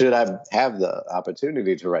that should I have the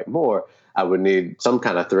opportunity to write more, I would need some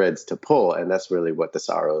kind of threads to pull. And that's really what the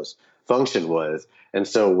Sorrows function was. And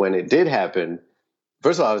so when it did happen,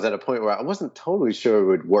 first of all, I was at a point where I wasn't totally sure it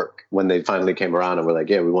would work when they finally came around and were like,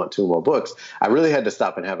 yeah, we want 2 more books. I really had to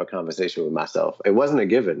stop and have a conversation with myself. It wasn't a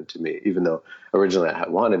given to me, even though originally I had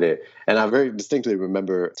wanted it. And I very distinctly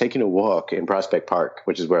remember taking a walk in Prospect Park,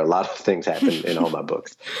 which is where a lot of things happen in all my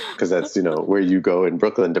books, because that's, where you go in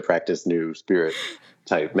Brooklyn to practice new spirit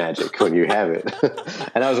type magic when you have it.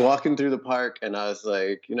 And I was walking through the park and I was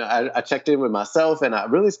like, I checked in with myself, and I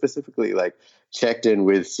really specifically checked in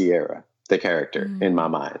with Sierra, the character, in my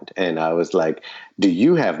mind. And I was like, do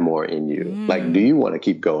you have more in you? Do you want to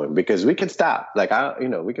keep going? Because we can stop.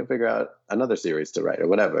 We can figure out another series to write or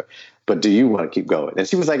whatever. But do you want to keep going? And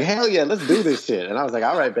she was like, hell yeah, let's do this shit. And I was like,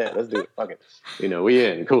 all right, bet, let's do it. Fuck it. We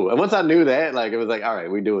in. Cool. And once I knew that, it was like, all right,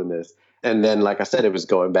 we're doing this. And then, like I said, it was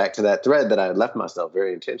going back to that thread that I had left myself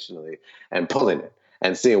very intentionally and pulling it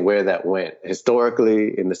and seeing where that went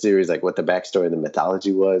historically in the series, like what the backstory and the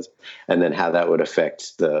mythology was, and then how that would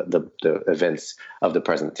affect the events of the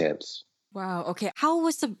present tense. Wow. Okay. How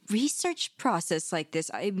was the research process like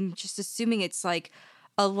this? I'm just assuming it's like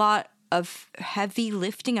a lot of heavy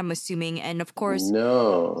lifting, I'm assuming. And of course...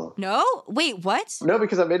 No. No? Wait, what? No,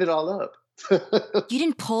 because I made it all up. You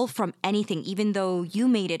didn't pull from anything, even though you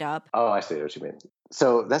made it up. Oh, I see what you mean.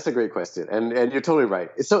 So that's a great question. And you're totally right.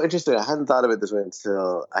 It's so interesting. I hadn't thought of it this way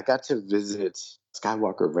until I got to visit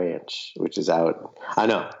Skywalker Ranch, which is out. I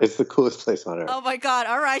know. It's the coolest place on earth. Oh my God.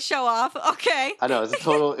 All right. Show off. Okay. I know.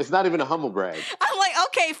 It's not even a humble brag. I'm like,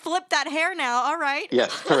 okay, flip that hair now. All right.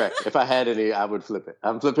 Yes, correct. If I had any, I would flip it.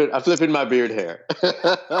 I'm flipping my beard hair.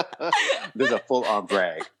 This is a full-on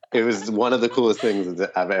brag. It was one of the coolest things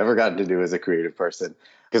that I've ever gotten to do as a creative person,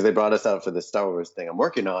 because they brought us out for the Star Wars thing I'm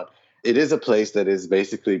working on. It is a place that is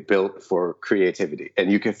basically built for creativity,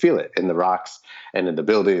 and you can feel it in the rocks and in the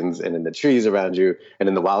buildings and in the trees around you and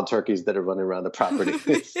in the wild turkeys that are running around the property.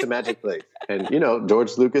 It's a magic place. And,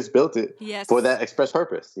 George Lucas built it for that express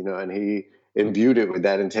purpose, and he imbued it with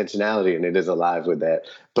that intentionality, and it is alive with that.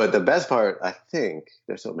 But the best part, I think,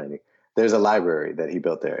 there's so many, there's a library that he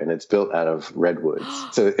built there, and it's built out of redwoods.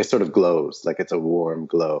 So it sort of glows, like it's a warm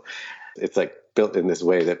glow. It's built in this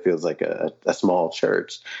way that feels like a small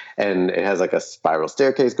church. And it has a spiral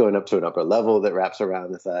staircase going up to an upper level that wraps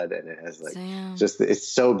around the side. And it has it's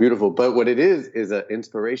so beautiful. But what it is an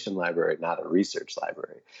inspiration library, not a research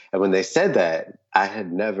library. And when they said that, I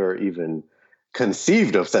had never even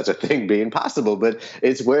conceived of such a thing being possible, but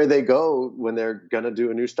it's where they go when they're going to do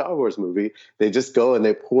a new Star Wars movie. They just go and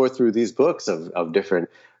they pour through these books of different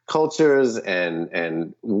cultures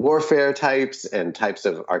and warfare types and types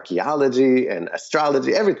of archaeology and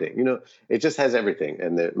astrology, everything. It just has everything.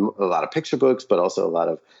 And a lot of picture books, but also a lot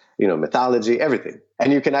of, mythology, everything.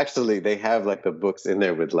 And you can they have the books in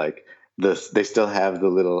there with they still have the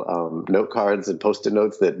little note cards and Post-it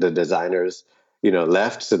notes that the designers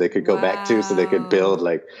left, so they could go back to, so they could build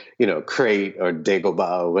Crate or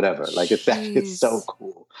Dagobah or whatever. It's so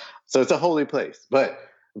cool. So it's a holy place. But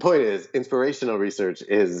the point is, inspirational research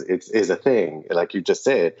is a thing, like you just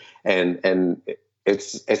said, and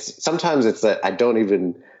it's sometimes it's that I don't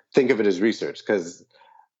even think of it as research, because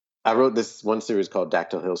I wrote this one series called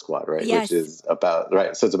Dactyl Hill Squad, right, yes. which is about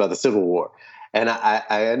so it's about the Civil War. And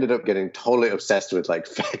I ended up getting totally obsessed with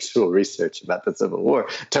factual research about the Civil War.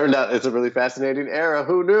 Turned out it's a really fascinating era.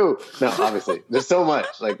 Who knew? No, obviously, there's so much.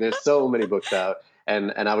 There's so many books out.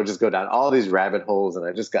 And I would just go down all these rabbit holes, and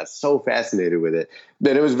I just got so fascinated with it.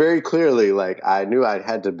 But it was very clearly I knew I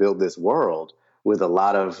had to build this world with a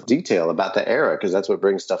lot of detail about the era, because that's what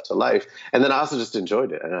brings stuff to life. And then I also just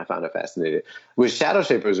enjoyed it, and I found it fascinating. With Shadow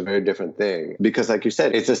Shaper, it was a very different thing, because like you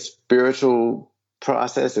said, it's a spiritual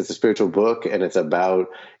process. It's a spiritual book, and it's about,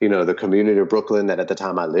 the community of Brooklyn that at the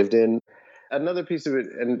time I lived in. Another piece of it,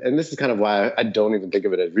 and this is kind of why I don't even think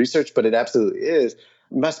of it as research, but it absolutely is.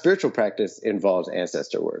 My spiritual practice involves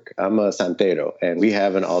ancestor work. I'm a santero, and we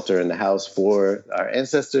have an altar in the house for our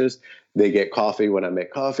ancestors. They get coffee when I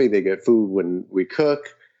make coffee. They get food when we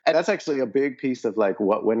cook. And that's actually a big piece of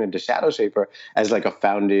what went into Shadow Shaper as a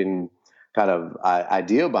founding kind of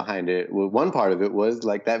idea behind it. Well, one part of it was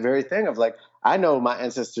that very thing of I know my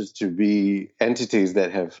ancestors to be entities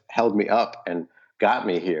that have held me up and got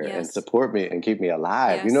me here and support me and keep me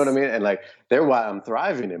alive. Yes. You know what I mean? And they're why I'm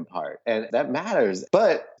thriving in part. And that matters.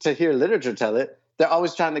 But to hear literature tell it, they're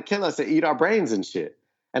always trying to kill us and eat our brains and shit.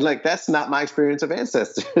 And that's not my experience of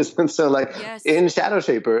ancestors. And so in Shadow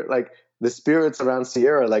Shaper, the spirits around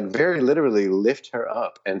Sierra, very literally lift her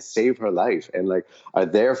up and save her life and are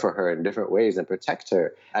there for her in different ways and protect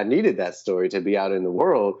her. I needed that story to be out in the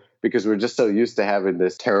world, because we're just so used to having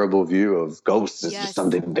this terrible view of ghosts as just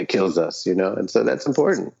something that kills us, And so that's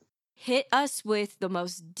important. hit us with the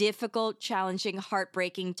most difficult, challenging,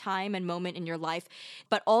 heartbreaking time and moment in your life,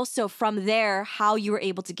 but also from there, how you were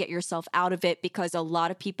able to get yourself out of it, because a lot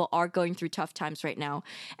of people are going through tough times right now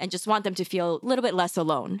and just want them to feel a little bit less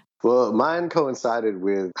alone. Well, mine coincided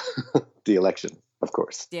with the election, of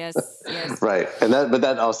course. Yes, yes. Right. But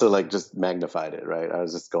that also like just magnified it, right? I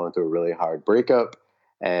was just going through a really hard breakup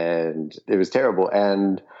and it was terrible.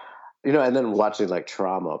 And and then watching like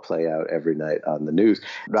trauma play out every night on the news.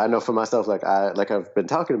 I know for myself, like I've been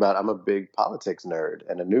talking about, I'm a big politics nerd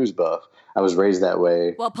and a news buff. I was raised that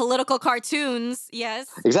way. Well, political cartoons, yes.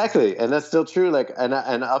 Exactly. And that's still true. Like, and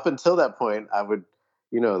up until that point, I would,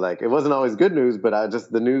 like it wasn't always good news, but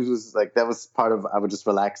the news was like, that was part of, I would just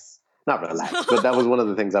not relax, but that was one of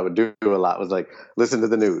the things I would do a lot was like, listen to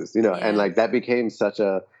the news, and like that became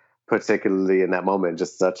particularly in that moment,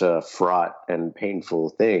 just such a fraught and painful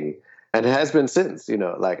thing. And it has been since,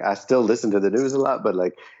 like I still listen to the news a lot, but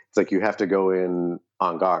like, it's like you have to go in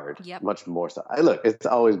on guard much more so. Look, it's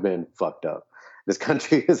always been fucked up. This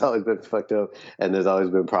country has always been fucked up and there's always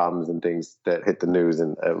been problems and things that hit the news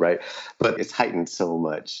and right. But it's heightened so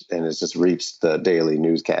much and it's just reached the daily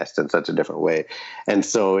newscast in such a different way. And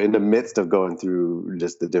so in the midst of going through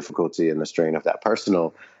just the difficulty and the strain of that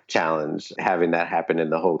personal challenge, having that happen in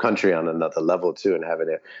the whole country on another level too, and having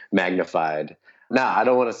it magnified. Now, I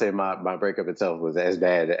don't want to say my breakup itself was as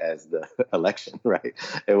bad as the election, right?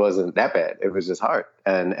 It wasn't that bad. It was just hard.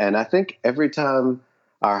 And I think every time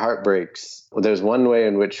our heart breaks, there's one way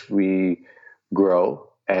in which we grow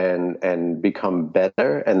and become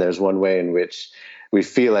better. And there's one way in which we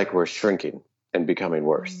feel like we're shrinking and becoming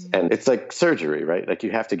worse. And it's like surgery, right? Like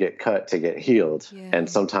you have to get cut to get healed. Yeah. And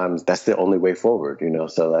sometimes that's the only way forward,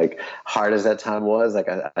 So like hard as that time was, like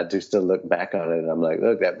I do still look back on it and I'm like,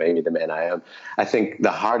 look, that made me the man I am. I think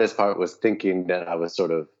the hardest part was thinking that I was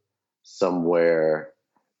sort of somewhere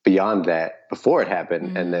beyond that before it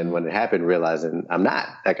happened. And then when it happened, realizing I'm not.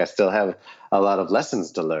 Like I still have a lot of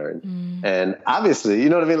lessons to learn. And obviously, you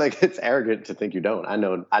know what I mean? Like it's arrogant to think you don't. I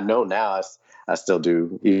know now I still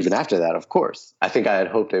do, even after that, of course. I think I had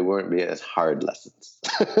hoped they wouldn't be as hard lessons.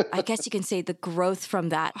 I guess you can say the growth from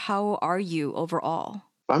that. How are you overall?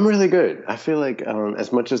 I'm really good. I feel like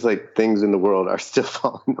as much as like things in the world are still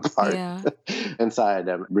falling apart inside,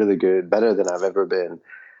 I'm really good, better than I've ever been.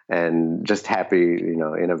 And just happy,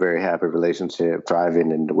 in a very happy relationship,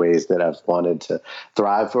 thriving in the ways that I've wanted to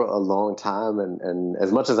thrive for a long time. And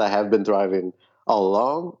as much as I have been thriving all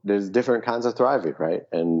along, there's different kinds of thriving, right?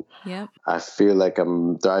 And I feel like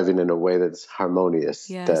I'm thriving in a way that's harmonious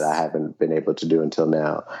that I haven't been able to do until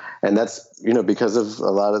now. And that's, because of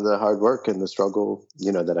a lot of the hard work and the struggle,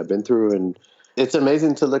 that I've been through. And it's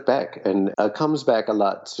amazing to look back. And it comes back a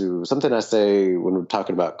lot to something I say when we're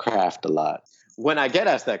talking about craft a lot. When I get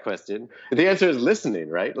asked that question, the answer is listening,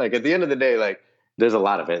 right? Like at the end of the day, like there's a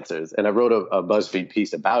lot of answers. And I wrote a BuzzFeed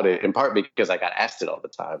piece about it, in part because I got asked it all the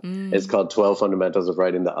time. It's called 12 Fundamentals of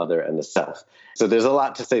Writing the Other and the Self. So there's a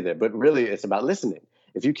lot to say there, but really it's about listening.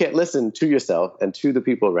 If you can't listen to yourself and to the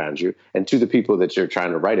people around you and to the people that you're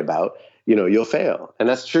trying to write about, you'll fail. And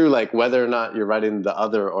that's true, like whether or not you're writing the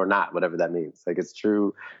other or not, whatever that means. Like it's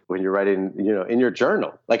true when you're writing, in your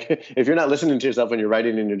journal. Like if you're not listening to yourself when you're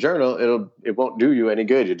writing in your journal, it won't do you any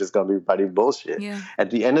good. You're just going to be writing bullshit. Yeah. At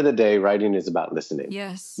the end of the day, writing is about listening.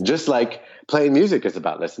 Yes. Just like playing music is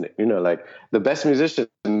about listening. Like the best musicians,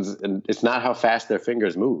 and it's not how fast their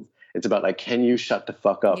fingers move. It's about like, can you shut the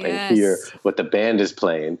fuck up and hear what the band is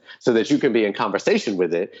playing so that you can be in conversation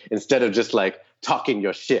with it instead of just like talking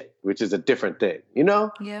your shit, which is a different thing,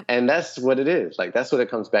 Yep. And that's what it is. Like, that's what it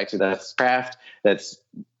comes back to. That's craft. That's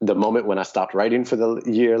the moment when I stopped writing for the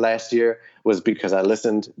year last year was because I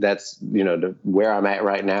listened. That's, where I'm at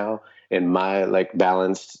right now in my like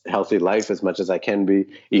balanced, healthy life as much as I can be,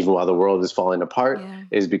 even while the world is falling apart,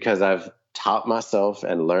 is because I've taught myself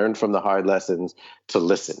and learned from the hard lessons to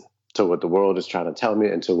listen to what the world is trying to tell me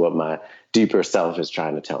and to what my deeper self is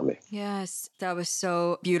trying to tell me. Yes, that was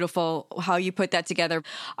so beautiful how you put that together.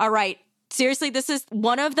 All right. Seriously, this is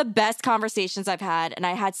one of the best conversations I've had, and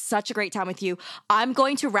I had such a great time with you. I'm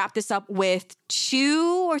going to wrap this up with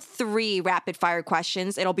 2 or 3 rapid fire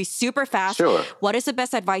questions. It'll be super fast. Sure. What is the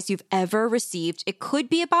best advice you've ever received? It could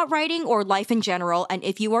be about writing or life in general. And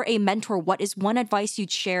if you are a mentor, what is one advice you'd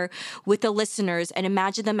share with the listeners and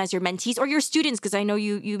imagine them as your mentees or your students? Because I know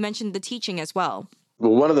you mentioned the teaching as well.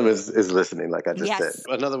 Well, one of them is listening, like I just said.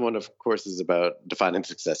 Another one, of course, is about defining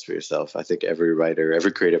success for yourself. I think every writer,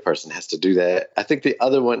 every creative person has to do that. I think the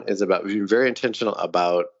other one is about being very intentional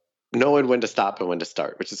about knowing when to stop and when to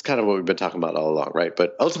start, which is kind of what we've been talking about all along, right?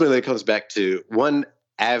 But ultimately, it comes back to one,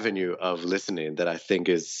 avenue of listening that I think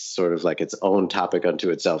is sort of like its own topic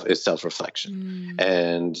unto itself is self-reflection.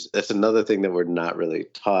 And that's another thing that we're not really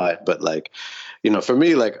taught. But like, for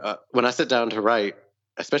me, like when I sit down to write,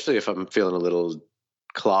 especially if I'm feeling a little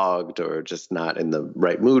clogged or just not in the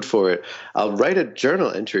right mood for it, I'll write a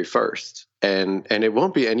journal entry first. And it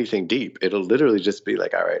won't be anything deep. It'll literally just be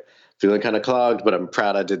like, all right, feeling kind of clogged, but I'm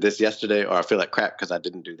proud I did this yesterday, or I feel like crap because I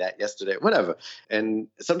didn't do that yesterday, whatever. And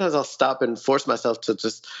sometimes I'll stop and force myself to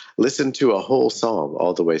just listen to a whole song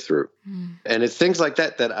all the way through. And it's things like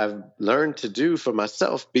that that I've learned to do for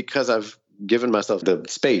myself because I've given myself the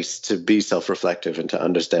space to be self-reflective and to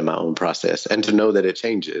understand my own process and to know that it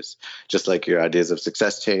changes, just like your ideas of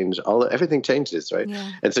success change. Everything changes, right?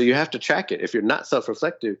 Yeah. And so you have to track it. If you're not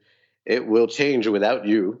self-reflective, it will change without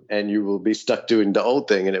you, and you will be stuck doing the old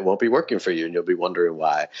thing and it won't be working for you and you'll be wondering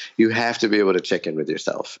why. You have to be able to check in with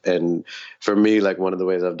yourself. And for me, like one of the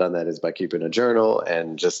ways I've done that is by keeping a journal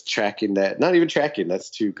and just tracking that. Not even tracking, that's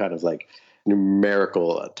too kind of like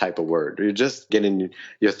numerical type of word. You're just getting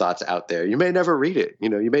your thoughts out there. You may never read it,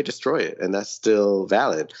 you may destroy it, and that's still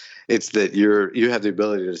valid. It's that you have the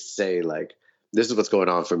ability to say like, this is what's going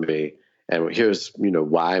on for me. And here's,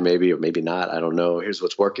 why maybe or maybe not. I don't know. Here's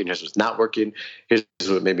what's working. Here's what's not working. Here's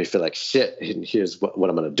what made me feel like shit. And here's what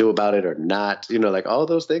I'm going to do about it or not. Like all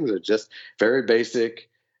those things are just very basic.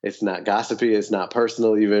 It's not gossipy. It's not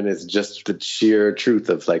personal even. It's just the sheer truth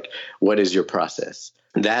of like, what is your process?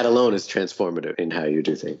 That alone is transformative in how you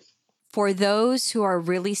do things. For those who are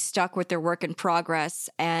really stuck with their work in progress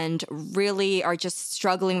and really are just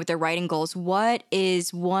struggling with their writing goals, what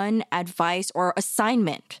is one advice or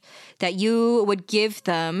assignment that you would give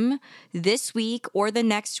them this week or the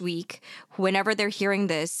next week, whenever they're hearing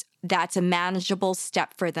this, that's a manageable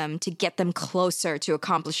step for them to get them closer to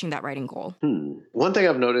accomplishing that writing goal? One thing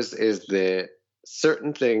I've noticed is that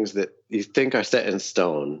certain things that you think are set in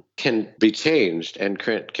stone can be changed and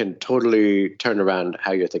can totally turn around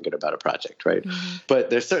how you're thinking about a project, right? But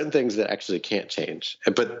there's certain things that actually can't change.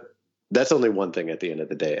 But that's only one thing at the end of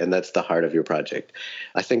the day, and that's the heart of your project.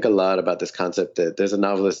 I think a lot about this concept that there's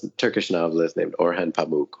a Turkish novelist named Orhan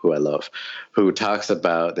Pamuk, who I love, who talks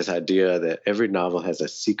about this idea that every novel has a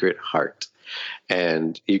secret heart,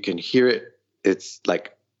 and you can hear it. It's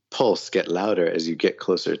like pulse get louder as you get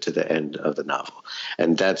closer to the end of the novel.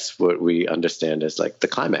 And that's what we understand as like the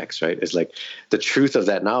climax, right? It's like the truth of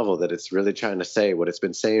that novel, that it's really trying to say what it's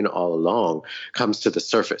been saying all along comes to the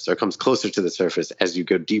surface or comes closer to the surface as you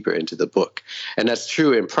go deeper into the book. And that's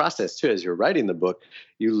true in process too. As you're writing the book,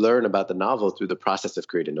 you learn about the novel through the process of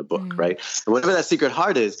creating a book, right? And whatever that secret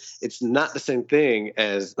heart is, it's not the same thing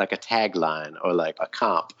as like a tagline or like a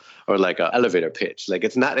comp or like an elevator pitch. Like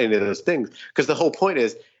it's not any of those things, because the whole point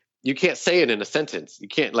is you can't say it in a sentence. You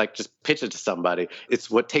can't like just pitch it to somebody.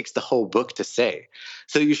 It's what takes the whole book to say.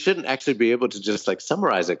 So you shouldn't actually be able to just like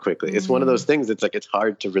summarize it quickly. It's one of those things that's like, it's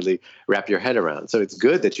hard to really wrap your head around. So it's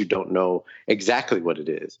good that you don't know exactly what it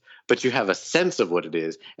is, but you have a sense of what it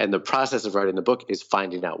is. And the process of writing the book is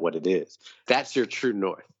finding out what it is. That's your true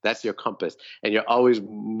north. That's your compass. And you're always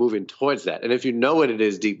moving towards that. And if you know what it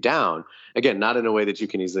is deep down, again, not in a way that you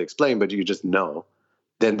can easily explain, but you just know,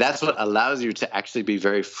 then that's what allows you to actually be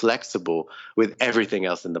very flexible with everything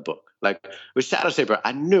else in the book. Like with Shadowshaper,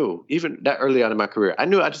 I knew, even that early on in my career, I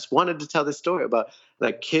knew I just wanted to tell this story about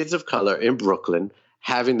like kids of color in Brooklyn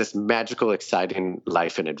having this magical, exciting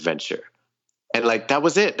life and adventure. And like, that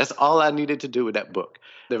was it. That's all I needed to do with that book.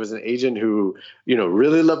 There was an agent who,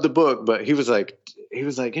 really loved the book, but he was like,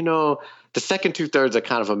 the second 2/3 are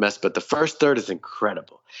kind of a mess, but the first third is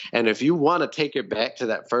incredible. And if you want to take it back to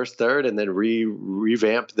that first third and then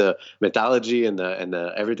revamp the mythology and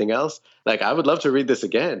the everything else, like I would love to read this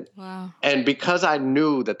again. Wow. And because I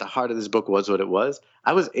knew that the heart of this book was what it was,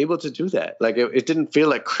 I was able to do that. Like it didn't feel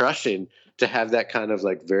like crushing to have that kind of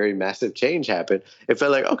like very massive change happen. It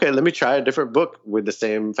felt like, okay, let me try a different book with the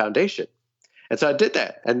same foundation. And so I did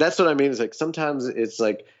that. And that's what I mean is like, sometimes it's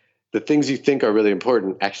like the things you think are really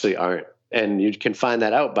important actually aren't. And you can find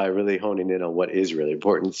that out by really honing in on what is really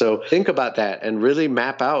important. So think about that and really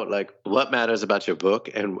map out like what matters about your book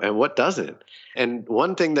and what doesn't. And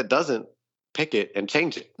one thing that doesn't, pick it and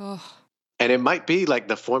change it. Oh. And it might be like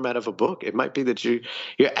the format of a book. It might be that you're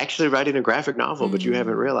actually writing a graphic novel, but you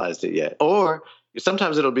haven't realized it yet. Or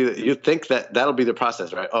sometimes it'll be that you think that'll be the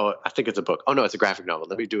process, right? Oh, I think it's a book. Oh, no, it's a graphic novel.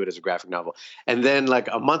 Let me do it as a graphic novel. And then like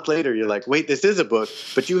a month later, you're like, wait, this is a book.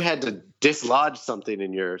 But you had to dislodge something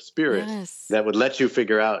in your spirit that would let you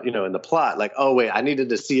figure out, in the plot, like, oh, wait, I needed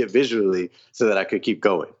to see it visually so that I could keep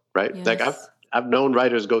going, right? Yes. Like I've known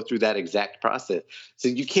writers go through that exact process. So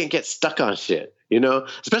you can't get stuck on shit.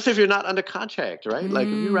 especially if you're not under contract, right? Like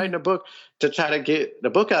if you're writing a book to try to get the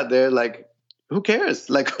book out there, like who cares?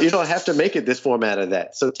 Like you don't have to make it this format or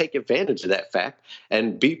that. So take advantage of that fact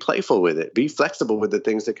and be playful with it. Be flexible with the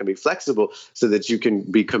things that can be flexible so that you can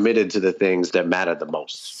be committed to the things that matter the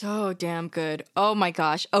most. So damn good. Oh my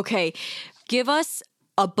gosh. Okay. Give us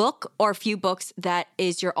a book or a few books that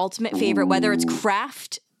is your ultimate favorite, whether it's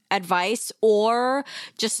craft advice or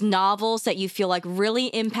just novels that you feel like really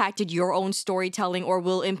impacted your own storytelling or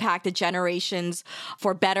will impact the generations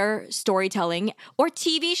for better storytelling, or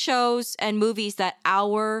TV shows and movies that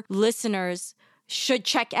our listeners should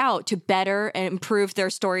check out to better and improve their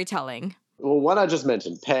storytelling. Well, one I just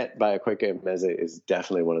mentioned, Pet by Akwaeke Emezi, is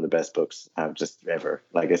definitely one of the best books I've just ever.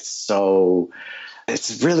 Like it's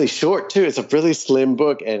really short too. It's a really slim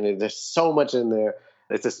book and there's so much in there.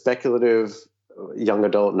 It's a speculative young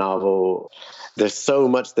adult novel. There's so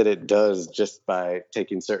much that it does just by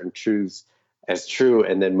taking certain truths as true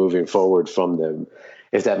and then moving forward from them,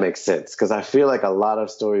 if that makes sense. Because I feel like a lot of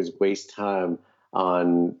stories waste time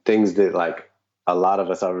on things that like a lot of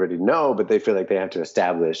us already know, but they feel like they have to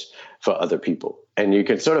establish for other people. And you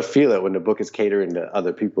can sort of feel it when the book is catering to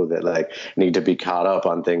other people that like need to be caught up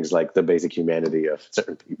on things like the basic humanity of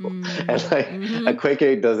certain people. And like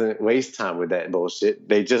Akwaeke doesn't waste time with that bullshit.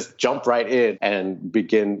 They just jump right in and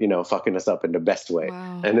begin, fucking us up in the best way.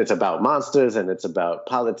 Wow. And it's about monsters and it's about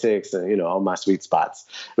politics and, all my sweet spots,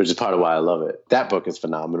 which is part of why I love it. That book is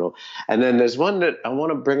phenomenal. And then there's one that I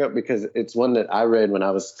want to bring up because it's one that I read when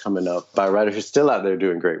I was coming up by a writer who's still out there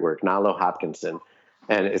doing great work, Nalo Hopkinson.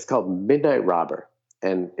 And it's called Midnight Robber.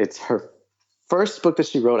 And it's her first book that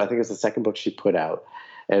she wrote. I think it's the second book she put out.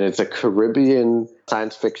 And it's a Caribbean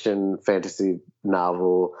science fiction fantasy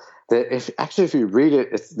novel that if you read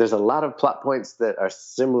it, there's a lot of plot points that are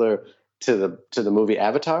similar to the movie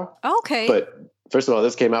Avatar. Okay. But first of all,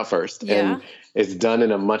 this came out first. Yeah. And it's done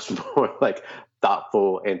in a much more like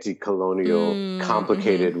thoughtful, anti-colonial,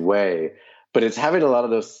 complicated way. But it's having a lot of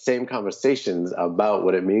those same conversations about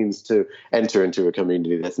what it means to enter into a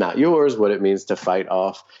community that's not yours, what it means to fight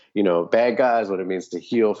off, bad guys, what it means to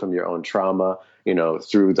heal from your own trauma,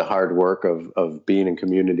 through the hard work of being in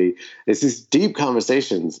community. It's these deep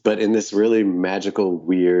conversations, but in this really magical,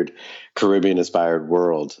 weird, Caribbean-inspired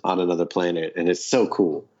world on another planet. And it's so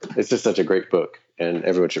cool. It's just such a great book. And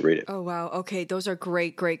everyone should read it. Oh, wow. Okay. Those are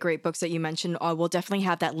great, great, great books that you mentioned. We'll definitely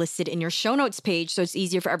have that listed in your show notes page so it's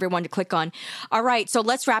easier for everyone to click on. All right. So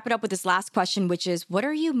let's wrap it up with this last question, which is, what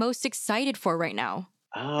are you most excited for right now?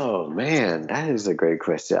 Oh, man, that is a great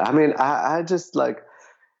question. I mean, I just like,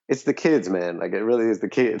 it's the kids, man. Like, it really is the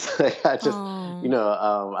kids. I just,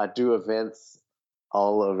 I do events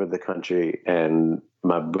all over the country, and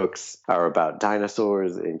my books are about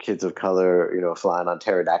dinosaurs and kids of color, flying on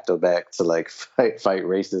pterodactyl back to like fight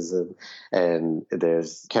racism. And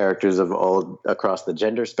there's characters of all across the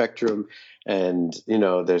gender spectrum. And,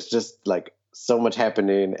 there's just like so much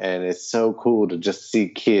happening. And it's so cool to just see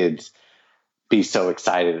kids be so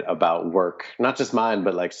excited about work, not just mine,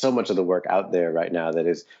 but like so much of the work out there right now that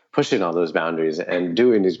is pushing all those boundaries and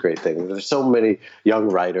doing these great things. There's so many young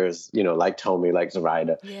writers, like Tomi, like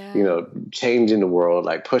Zoraida, changing the world,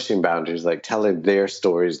 like pushing boundaries, like telling their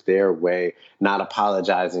stories their way, not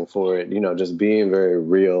apologizing for it, just being very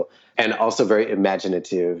real and also very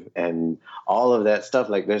imaginative and all of that stuff.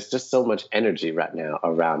 Like there's just so much energy right now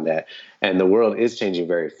around that. And the world is changing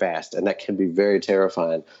very fast, and that can be very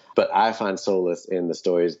terrifying. But I find solace in the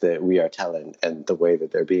stories that we are telling and the way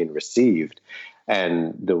that they're being received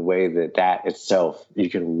and the way that itself, you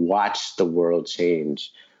can watch the world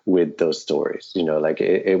change with those stories.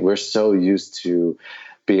 We're so used to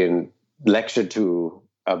being lectured to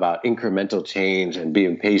about incremental change and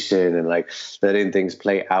being patient and like letting things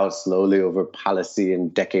play out slowly over policy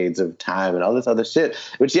and decades of time and all this other shit,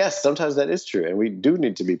 which yes, sometimes that is true. And we do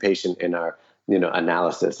need to be patient in our,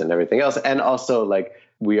 analysis and everything else. And also like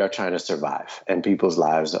we are trying to survive and people's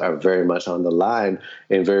lives are very much on the line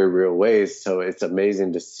in very real ways. So it's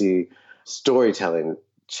amazing to see storytelling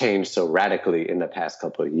change so radically in the past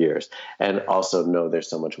couple of years and also know there's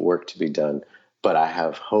so much work to be done. But I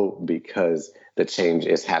have hope because the change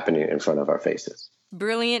is happening in front of our faces.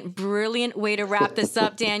 Brilliant, brilliant way to wrap this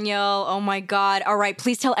up, Daniel. Oh my God. All right.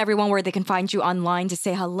 Please tell everyone where they can find you online to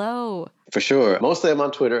say hello. For sure. Mostly I'm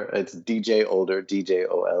on Twitter. It's DJ Older,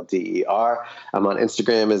 DJOLDER. I'm on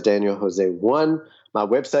Instagram as Daniel Jose 1. My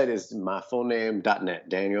website is myfullname.net,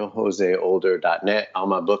 danieljoseolder.net. All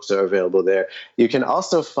my books are available there. You can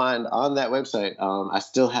also find on that website, I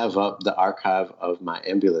still have up the archive of my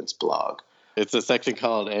ambulance blog. It's a section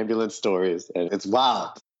called Ambulance Stories, and it's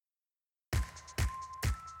wild.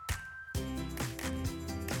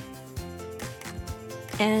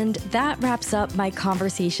 And that wraps up my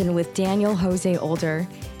conversation with Daniel Jose Older.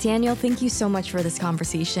 Daniel, thank you so much for this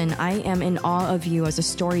conversation. I am in awe of you as a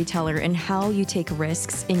storyteller and how you take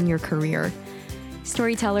risks in your career.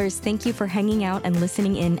 Storytellers, thank you for hanging out and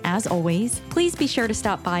listening in as always. Please be sure to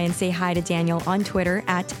stop by and say hi to Daniel on Twitter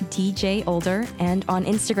at DJ Older and on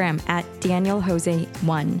Instagram at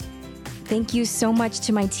DanielJose1. Thank you so much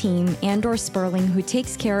to my team, Andor Sperling, who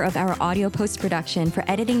takes care of our audio post-production, for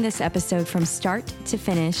editing this episode from start to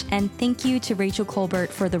finish. And thank you to Rachel Colbert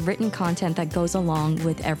for the written content that goes along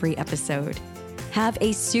with every episode. Have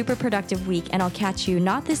a super productive week, and I'll catch you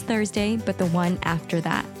not this Thursday, but the one after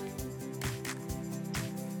that.